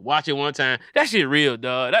fuck. Watch it one time. That shit real,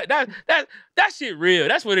 dog. That shit real.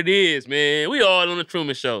 That's what it is, man. We all on the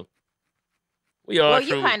Truman Show. We all. Well,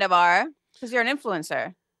 you kind of are, because you're an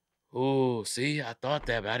influencer. Oh, see, I thought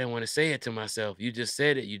that, but I didn't want to say it to myself. You just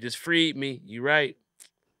said it. You just freed me. You right.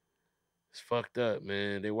 It's fucked up,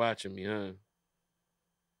 man. They watching me, huh?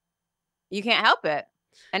 You can't help it.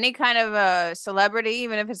 Any kind of a celebrity,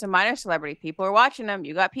 even if it's a minor celebrity, people are watching them.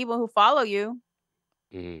 You got people who follow you.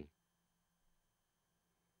 Mm-hmm.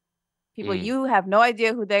 People you have no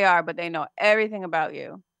idea who they are, but they know everything about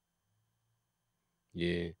you.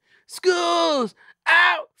 Yeah. School's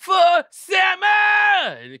out for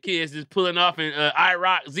summer! And the kids just pulling off in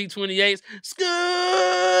IROC Z28s.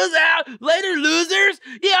 School's out! Later, losers!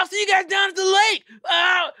 Yeah, I'll see you guys down at the lake!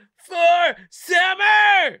 Out for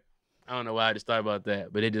summer! I don't know why I just thought about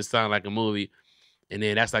that, but it just sounded like a movie. And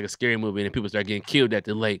then that's like a scary movie, and then people start getting killed at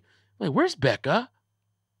the lake. Like, where's Becca?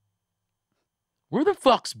 Where the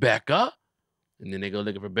fuck's Becca? And then they go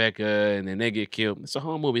looking for Becca, and then they get killed. It's a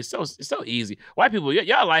whole movie. It's so easy. White people,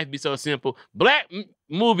 y'all life be so simple. Black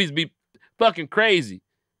movies be fucking crazy.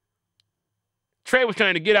 Trey was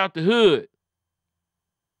trying to get out the hood.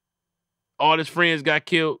 All his friends got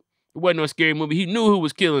killed. It wasn't no scary movie. He knew who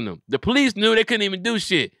was killing them. The police knew they couldn't even do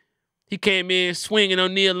shit. He came in swinging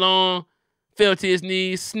on Nia Long, fell to his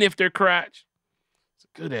knees, sniffed her crotch. It's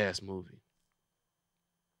a good-ass movie.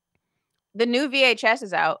 The new VHS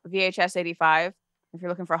is out, VHS 85, if you're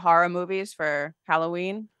looking for horror movies for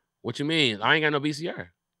Halloween. What you mean? I ain't got no VCR.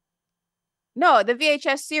 No, the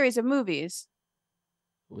VHS series of movies.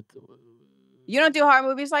 You don't do horror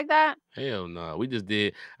movies like that? Hell no. We just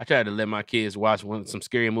did. I tried to let my kids watch some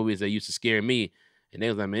scary movies that used to scare me. And they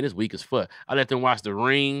was like, man, this weak as fuck. I let them watch The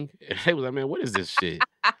Ring. And they was like, man, what is this shit?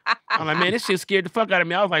 I'm like, man, this shit scared the fuck out of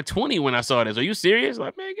me. I was like 20 when I saw this. Are you serious?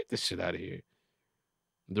 Like, man, get this shit out of here.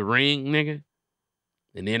 The Ring, nigga.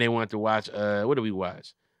 And then they wanted to watch, what did we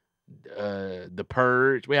watch? The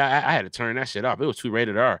Purge. Well, I had to turn that shit off. It was too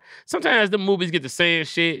rated R. Sometimes the movies get the same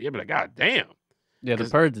shit. You'll be like, God damn. Yeah, The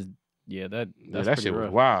Purge is, that shit rough.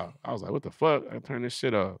 was wild. I was like, what the fuck? I turned this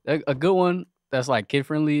shit off. A good one that's like kid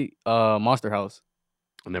friendly, Monster House.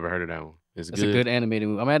 I never heard of that one. It's It's a good. good animated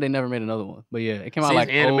movie. I'm mad they never made another one. But yeah, it came out See, it's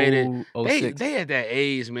like animated. They 06. they at that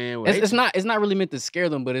age, man. Where It's not really meant to scare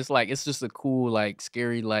them, but it's just a cool, like,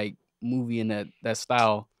 scary, like, movie in that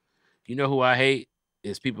style. you know who I hate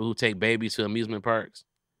is people who take babies to amusement parks.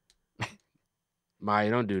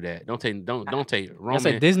 Maya, don't do that. Don't take I Roman.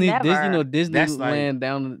 say Disney, you know, Never. That's like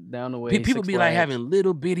Disneyland down the way. people Six be like Flags. having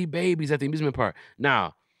little bitty babies at the amusement park.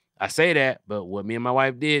 Now, I say that, but what me and my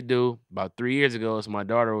wife did do about 3 years ago, so my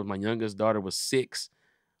youngest daughter was 6.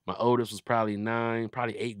 My oldest was probably 9,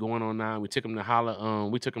 probably 8 going on 9. We took them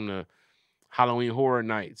to Halloween Horror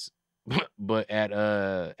Nights, but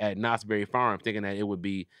at Knott's Berry Farm, thinking that it would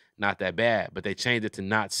be not that bad. But they changed it to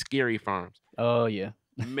Not Scary Farms. Oh yeah.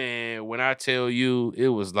 Man, when I tell you, it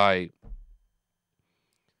was like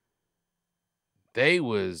they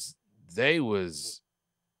was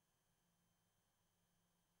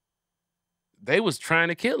trying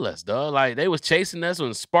to kill us, dog. Like they was chasing us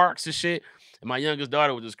with sparks and shit. And my youngest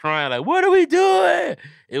daughter was just crying, like, "What are we doing?"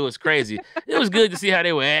 It was crazy. It was good to see how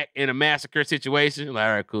they would act in a massacre situation. Like,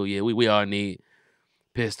 all right, cool, yeah, we all need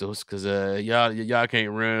pistols because y'all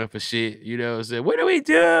can't run for shit. You know what I'm saying? What are we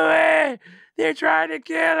doing? They're trying to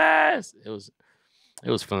kill us. It was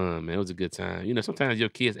fun, man. It was a good time. You know, sometimes your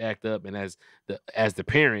kids act up, and as the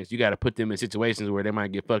parents, you got to put them in situations where they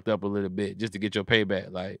might get fucked up a little bit just to get your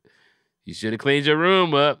payback. Like, you should have cleaned your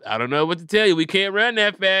room up. I don't know what to tell you. We can't run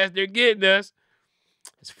that fast. They're getting us.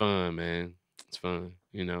 It's fun, man. It's fun.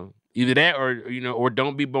 You know, either that or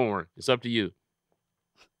don't be born. It's up to you.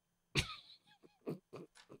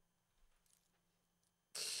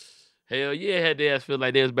 Hell yeah, had their ass feel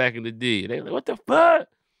like they was back in the D. They like, what the fuck?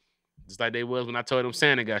 Just like they was when I told them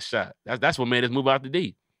Santa got shot. That's what made us move out the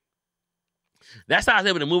D. That's how I was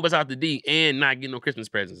able to move us out the D and not get no Christmas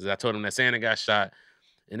presents. I told them that Santa got shot.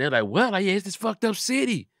 And they're like, well, yeah, it's this fucked up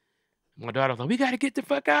city. My daughter was like, we got to get the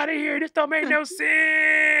fuck out of here. This don't make no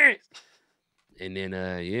sense. And then,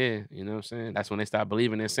 yeah, you know what I'm saying? That's when they stopped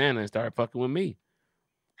believing in Santa and started fucking with me.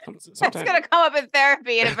 That's gonna come up in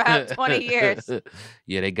therapy in about 20 years.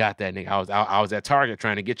 Yeah, they got that nigga. I was at Target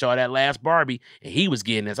trying to get y'all that last Barbie, and he was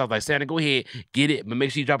getting this. I was like, Santa, go ahead, get it, but make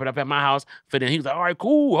sure you drop it up at my house. For then he was like, all right,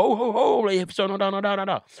 cool, ho ho ho. Like, so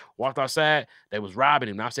no. Walked outside, they was robbing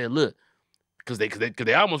him. And I said, look, because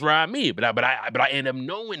they almost robbed me, but I ended up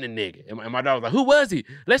knowing the nigga. And my dog was like, who was he?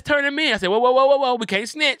 Let's turn him in. I said, whoa, we can't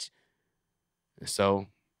snitch. And so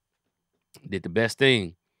did the best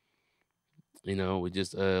thing. You know, we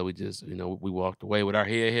just we walked away with our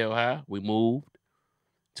head held high. We moved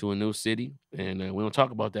to a new city, and we don't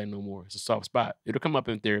talk about that no more. It's a soft spot. It'll come up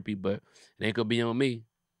in therapy, but it ain't gonna be on me.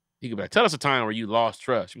 He could be like, tell us a time where you lost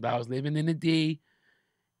trust. I was living in the D,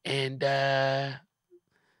 and they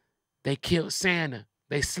killed Santa.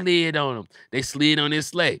 They slid on him. They slid on his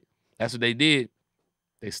sleigh. That's what they did.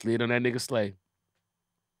 They slid on that nigga's sleigh.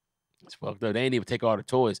 It's fucked up. They ain't even take all the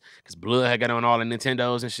toys because Blood had got on all the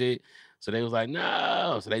Nintendos and shit. So they was like,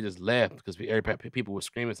 no. So they just left because people were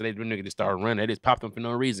screaming. So they nigga just started running. They just popped them for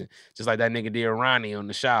no reason. Just like that nigga did Ronnie on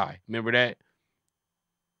The Shy. Remember that?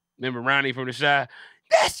 Remember Ronnie from The Shy?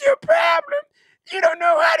 That's your problem. You don't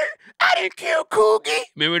know how to. I didn't kill Coogie.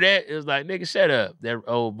 Remember that? It was like, nigga, shut up. That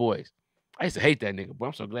old voice. I used to hate that nigga, but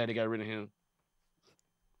I'm so glad they got rid of him.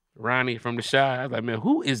 Ronnie from The Shy. I was like, man,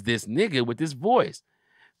 who is this nigga with this voice?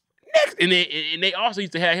 Next, and they also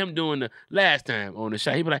used to have him doing the last time on The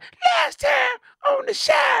Shy. He'd be like, last time on The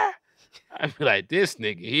Shy. I'd be like, this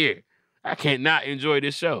nigga here. I can't not enjoy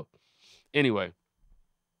this show. Anyway.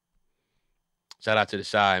 Shout out to The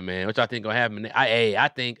Shy, man. What y'all think gonna happen? I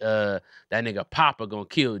think that nigga Papa gonna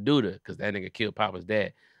kill Duda because that nigga killed Papa's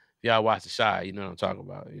dad. If y'all watch The Shy, you know what I'm talking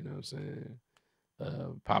about. You know what I'm saying?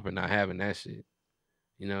 Papa not having that shit.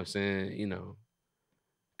 You know what I'm saying? You know.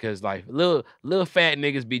 Cause like little fat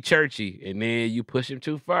niggas be churchy, and then you push them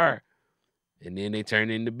too far, and then they turn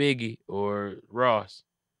into Biggie or Ross.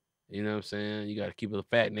 You know what I'm saying? You gotta keep a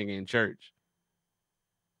fat nigga in church.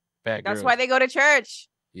 Fat That's girls. why they go to church.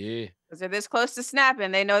 Yeah. Because they're this close to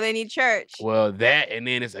snapping. They know they need church. Well, that and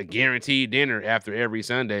then it's a guaranteed dinner after every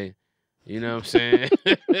Sunday. You know what I'm saying?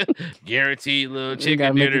 Guaranteed little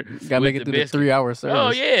chicken dinner. Gotta make it through the 3-hour service. Oh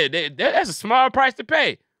yeah, that's a small price to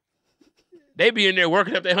pay. They be in there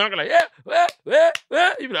working up their hunger like, yeah, well.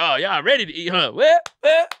 You be like, oh, y'all ready to eat, huh? Well.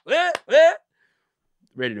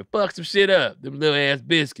 Ready to fuck some shit up. Them little ass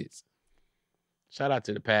biscuits. Shout out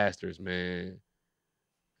to the pastors, man.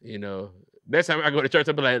 You know, next time I go to church,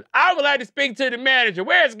 I'll be like, I would like to speak to the manager.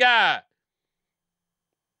 Where's God?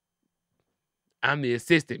 I'm the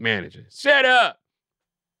assistant manager. Shut up.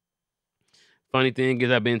 Funny thing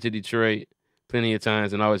is, I've been to Detroit plenty of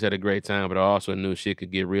times and always had a great time, but I also knew shit could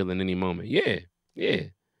get real in any moment. Yeah, Yeah.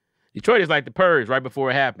 Detroit is like the purge right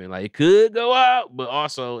before it happened. Like, it could go out, but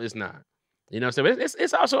also it's not. You know what I'm saying?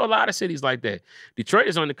 It's also a lot of cities like that. Detroit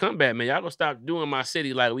is on the comeback, man. Y'all gonna stop doing my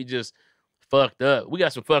city like we just fucked up. We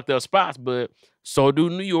got some fucked up spots, but so do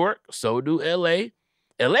New York, so do LA.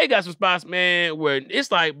 LA got some spots, man, where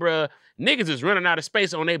it's like, bruh, niggas is running out of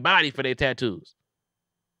space on their body for their tattoos.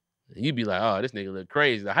 And you be like, oh, this nigga look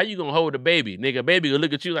crazy. Like, how you gonna hold a baby? Nigga, a baby will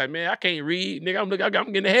look at you like, man, I can't read. Nigga,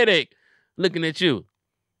 I'm getting a headache looking at you.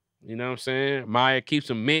 You know what I'm saying? Maya, keep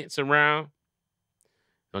some mints around.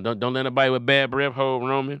 Don't let nobody with bad breath hold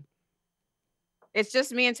Roman. It's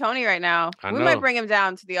just me and Tony right now. I We know. might bring him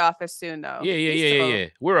down to the office soon, though. Yeah.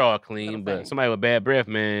 We're all clean, little but thing. somebody with bad breath,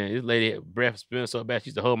 man. This lady breath smells so bad. She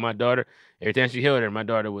used to hold my daughter. Every time she held her, my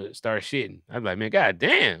daughter would start shitting. I'd be like, man, god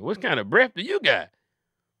damn, what kind of breath do you got?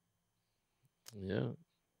 Yeah.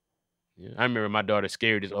 I remember my daughter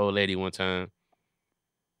scared this old lady one time.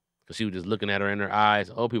 Cause she was just looking at her in her eyes.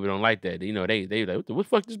 Old people don't like that. You know, they like, what the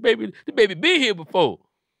fuck this baby? The baby been here before.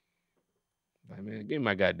 Like, man, give me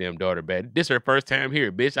my goddamn daughter back. This her first time here,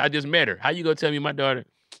 bitch. I just met her. How you gonna tell me my daughter?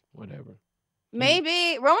 Whatever.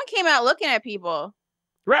 Maybe Roman came out looking at people.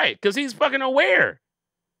 Right, because he's fucking aware.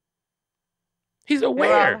 He's They were all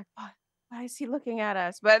aware. like, why is he looking at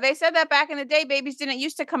us? But they said that back in the day, babies didn't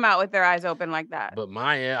used to come out with their eyes open like that. But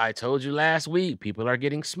Maya, I told you last week, people are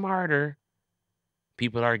getting smarter.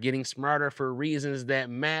 People are getting smarter for reasons that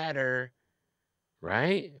matter.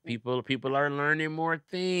 Right? People are learning more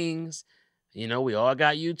things. You know, we all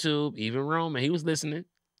got YouTube. Even Roman, he was listening.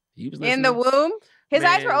 In the womb? His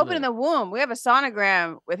eyes were Man, open in the womb. We have a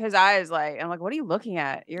sonogram with his eyes like, I'm like, what are you looking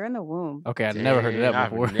at? You're in the womb. Okay, I've never heard of that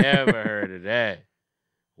before. I've never heard of that.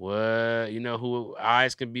 What? You know who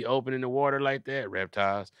eyes can be open in the water like that?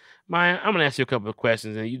 Reptiles. Maya, I'm gonna ask you a couple of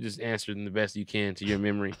questions, and you just answer them the best you can to your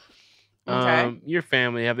memory. Okay. Your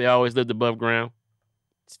family, have they always lived above ground?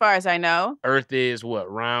 As far as I know, Earth is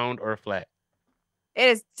what, round or flat? it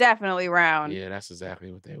is definitely round. Yeah, that's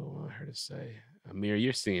exactly what they would want her to say. Amir,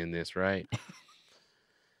 you're seeing this, right?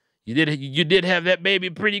 You did have that baby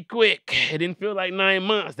pretty quick. It didn't feel like 9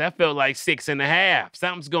 months. That felt like 6.5.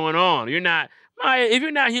 Something's going on. You're not, Maya, if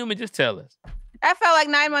you're not human, just tell us. That felt like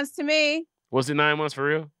 9 months to me. Was it 9 months for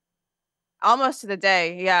real? Almost to the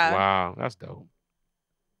day. Yeah. Wow, that's dope.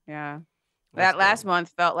 Yeah. That's That last dope. month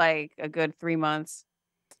felt like a good 3 months.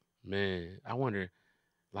 Man, I wonder,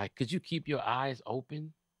 like, could you keep your eyes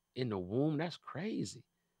open in the womb? That's crazy.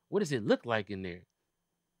 What does it look like in there?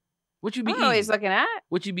 What you I be don't know what he's eating? looking at.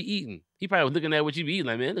 What you be eating? He probably was looking at what you be eating.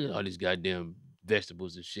 Like, man, look at all these goddamn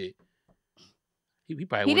vegetables and shit. He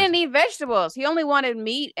probably He didn't eat vegetables. He only wanted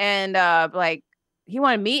meat and he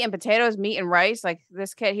wanted meat and potatoes, meat and rice. Like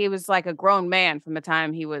this kid, he was like a grown man from the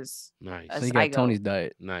time he was nice. a So he got zygote. Tony's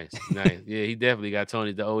diet. Nice. Yeah, he definitely got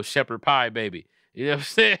Tony, the old shepherd pie baby. You know what I'm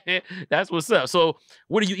saying? That's what's up. So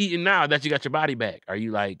what are you eating now that you got your body back? Are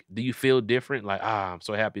you like, do you feel different? Like, I'm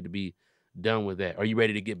so happy to be done with that. Are you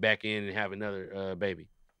ready to get back in and have another baby?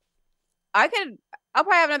 I'll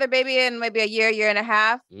probably have another baby in maybe a year and a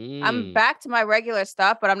half. I'm back to my regular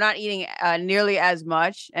stuff, but I'm not eating nearly as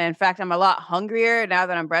much. And in fact, I'm a lot hungrier now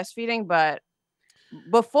that I'm breastfeeding. But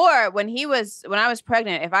before, when I was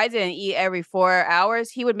pregnant, if I didn't eat every 4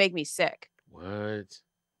 hours, he would make me sick. What?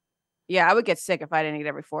 Yeah, I would get sick if I didn't eat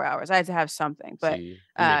every 4 hours. I had to have something. But See, you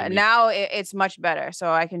making me- now it's much better.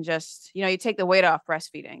 So I can just, you take the weight off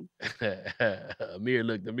breastfeeding. Amir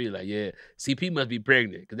looked at me like, yeah, CP must be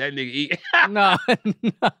pregnant because that nigga eat. No.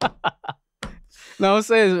 No, I'm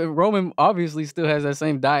saying Roman obviously still has that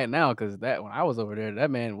same diet now because that when I was over there,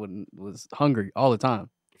 that man was hungry all the time.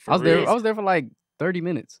 I was there for like 30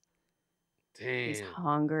 minutes. Damn. He's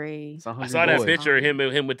hungry. It's a I hungry saw that boy. picture of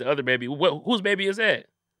him with the other baby. Whose baby is that?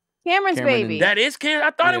 Cameron's Cameron baby. That is Cam.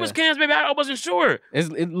 I thought it was Yeah. Cam's baby. I wasn't sure.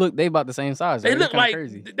 They about the same size. They right? look It's kinda like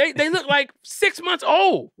crazy. they look like 6 months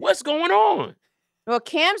old. What's going on? Well,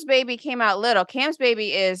 Cam's baby came out little. Cam's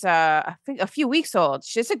baby is I think a few weeks old.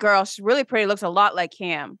 She's a girl. She's really pretty. Looks a lot like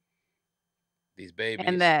Cam. These babies.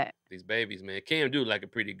 And These babies, man. Cam do like a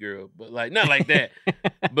pretty girl, but like not like that.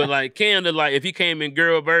 But like Cam, like if he came in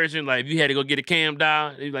girl version, like if you had to go get a Cam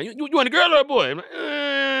doll, he's like, you want a girl or a boy? I'm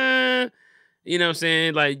like, you know what I'm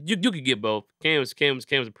saying? Like you could get both. Cam's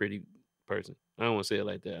a pretty person. I don't want to say it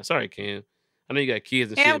like that. Sorry, Cam. I know you got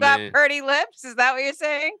kids and Cam shit, got man. pretty lips. Is that what you're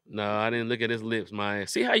saying? No, I didn't look at his lips, man.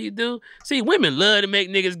 See how you do? See, women love to make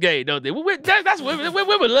niggas gay, don't they? That's women.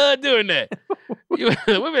 Women love doing that. You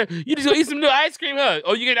just go eat some new ice cream, huh?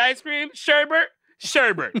 Oh, you get ice cream? Sherbet.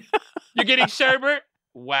 You're getting sherbet?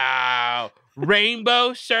 Wow.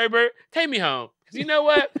 Rainbow sherbet. Take me home. 'Cause you know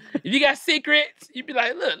what? If you got secrets, you'd be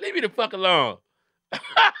like, look, leave me the fuck alone.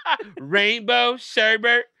 Rainbow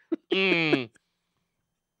sherbet. Is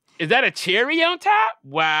that a cherry on top?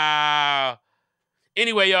 Wow.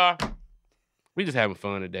 Anyway, y'all, we just having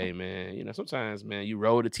fun today, man. You know, sometimes, man, you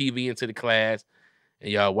roll the TV into the class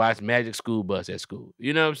and y'all watch Magic School Bus at school.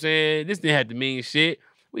 You know what I'm saying? This didn't have to mean shit.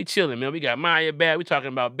 We chilling, man. We got Maya back. We talking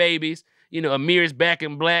about babies. You know, Amir's back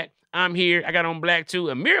in black. I'm here. I got on black too.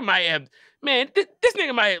 Amir might have, man, this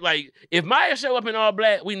nigga might, like, if Maya show up in all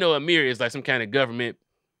black, we know Amir is like some kind of government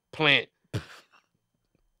plant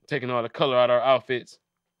taking all the color out of our outfits.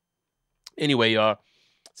 Anyway, y'all,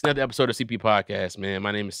 it's another episode of CP Podcast, man.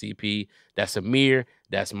 My name is CP. That's Amir.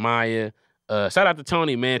 That's Maya. Shout out to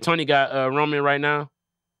Tony, man. Tony got Roman right now.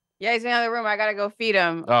 Yeah, he's in the other room. I gotta go feed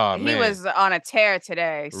him. Oh, he man. was on a tear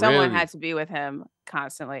today. Someone Really? had to be with him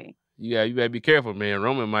constantly. Yeah, you better be careful, man.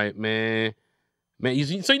 Roman might, man.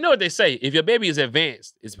 So you know what they say? If your baby is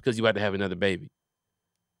advanced, it's because you about to have another baby.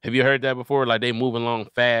 Have you heard that before? Like they move along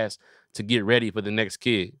fast to get ready for the next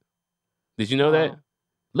kid. Did you know that?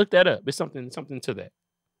 Look that up. It's something to that.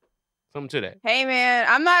 Something to that. Hey man,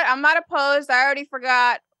 I'm not opposed. I already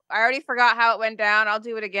forgot how it went down. I'll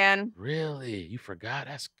do it again. Really? You forgot?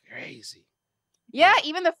 That's crazy. Yeah,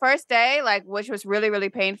 even the first day, like, which was really, really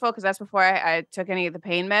painful because that's before I took any of the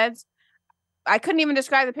pain meds. I couldn't even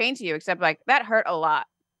describe the pain to you except like that hurt a lot.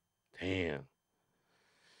 Damn.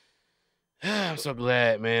 I'm so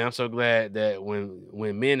glad, man. I'm so glad that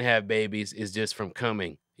when men have babies, it's just from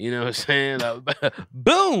coming. You know what I'm saying? Like,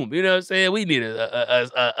 boom. You know what I'm saying? We need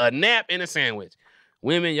a nap and a sandwich.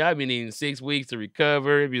 Women, y'all been needing 6 weeks to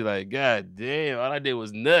recover. It'd be like, God damn, all I did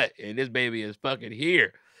was nut, and this baby is fucking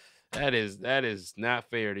here. That is not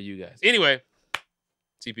fair to you guys. Anyway,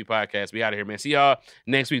 TP Podcast, we out of here, man. See y'all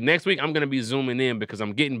next week. Next week, I'm going to be zooming in because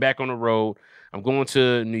I'm getting back on the road. I'm going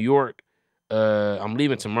to New York. I'm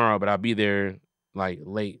leaving tomorrow, but I'll be there like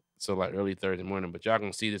late, so like early Thursday morning. But y'all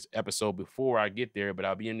going to see this episode before I get there, but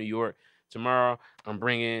I'll be in New York tomorrow. I'm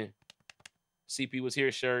bringing CP Was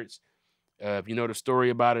Here shirts. If you know the story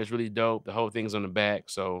about it, it's really dope. The whole thing's on the back.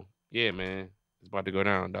 So, yeah, man, it's about to go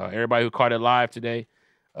down, dog. Everybody who caught it live today,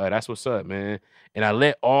 that's what's up, man. And I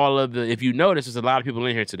let all of the, if you notice, there's a lot of people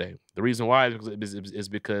in here today. The reason why is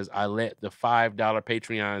because I let the $5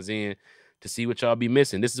 Patreons in to see what y'all be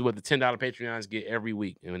missing. This is what the $10 Patreons get every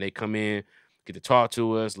week. And when they come in, get to talk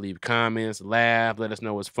to us, leave comments, laugh, let us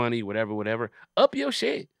know what's funny, whatever. Up your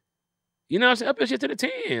shit. You know what I'm saying? Up your shit to the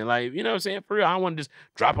 10. Like, you know what I'm saying? For real, I don't want to just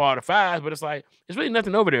drop all the 5s, but it's like, there's really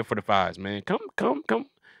nothing over there for the 5s, man. Come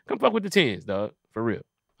fuck with the 10s, dog. For real.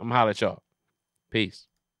 I'm gonna holler at y'all. Peace.